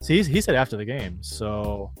 See, he said after the game,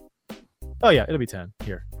 so. Oh yeah, it'll be 10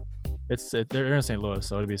 here. They're in St. Louis,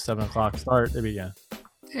 so it'll be 7 o'clock start. It'll be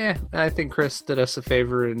Yeah, I think Chris did us a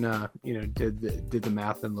favor and did the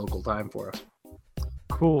math in local time for us.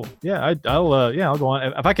 Cool. Yeah, I'll go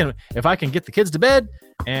on if I can get the kids to bed,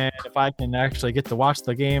 and if I can actually get to watch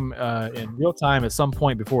the game in real time at some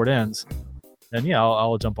point before it ends. Then yeah,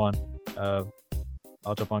 I'll jump on.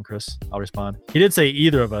 I'll jump on, Chris. I'll respond. He did say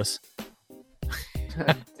either of us.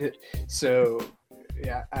 So.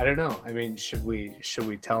 Yeah, I don't know. I mean, should we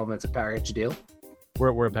tell them it's a package deal?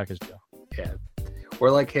 We're a package deal. Yeah, we're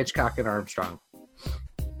like Hitchcock and Armstrong.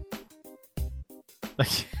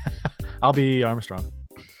 I'll be Armstrong.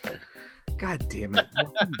 God damn it! Why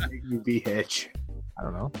would you make me be Hitch? I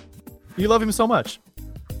don't know. You love him so much.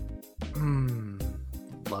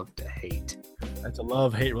 Love to hate. That's a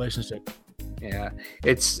love-hate relationship. Yeah,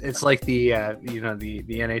 it's like the the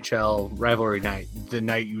NHL rivalry night, the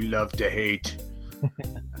night you love to hate.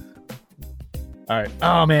 All right.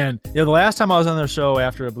 Oh man, the last time I was on their show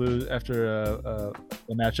after the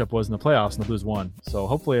matchup was in the playoffs and the Blues won. So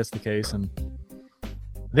hopefully it's the case. And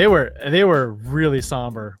they were really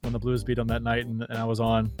somber when the Blues beat them that night, and I was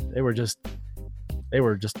on. They were just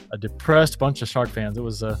a depressed bunch of Shark fans. It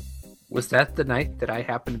was. Was that the night that I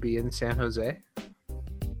happened to be in San Jose?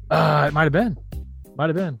 It might have been.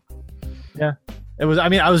 Yeah. It was. I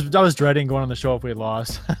mean, I was dreading going on the show if we had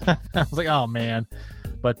lost. I was like, oh man,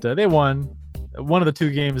 but they won. One of the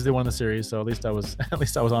 2 games they won the series, so at least I was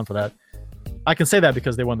on for that. I can say that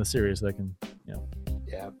because they won the series. So I can,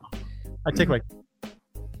 Yeah. I take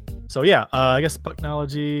So yeah, I guess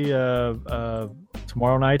Pucknology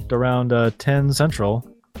tomorrow night around 10 Central.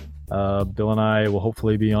 Bill and I will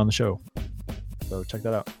hopefully be on the show, so check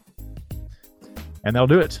that out. And that'll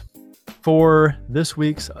do it for this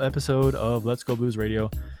week's episode of Let's Go Blues Radio.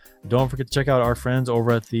 Don't forget to check out our friends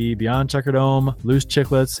over at the Beyond Checkerdome, Blues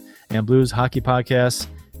Chicklets, and Blues Hockey Podcasts,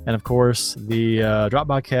 and of course the Drop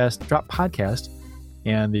Podcast,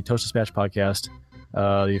 and the Toast Dispatch Podcast.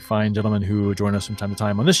 the fine gentlemen who join us from time to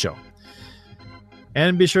time on this show.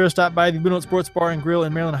 And be sure to stop by the Blue Note Sports Bar and Grill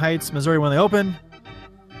in Maryland Heights, Missouri when they open.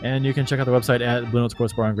 And you can check out the website at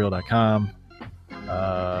BlueNoteSportsBarandGrill.com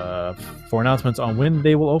for announcements on when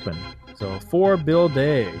they will open. So for Bill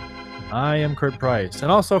Day, I am Kurt Price.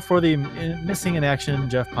 And also for the missing in action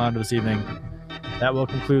Jeff Ponder this evening, that will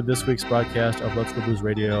conclude this week's broadcast of Let's Go Blues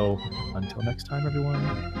Radio. Until next time,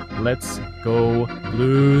 everyone, let's go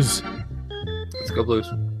Blues. Let's go Blues.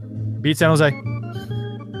 Beat San Jose.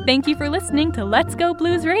 Thank you for listening to Let's Go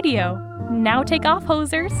Blues Radio. Now take off,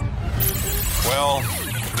 hosers. Well,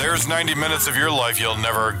 there's 90 minutes of your life you'll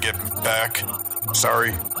never get back.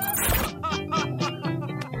 Sorry.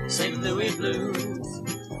 St. Louis Blues,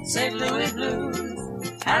 St. Louis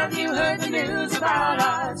Blues. Have you heard the news about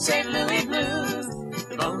our St. Louis Blues?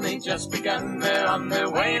 They've only just begun, they're on their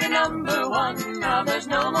way to number one. Now there's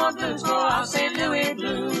no more blues for our St. Louis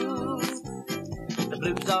Blues. The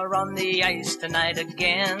Blues are on the ice tonight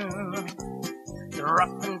again. They're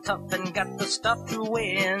rough and tough and got the stuff to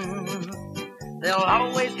win. They'll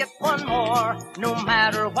always get one more, no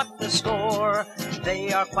matter what the score.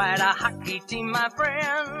 They are quite a hockey team, my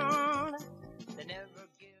friend.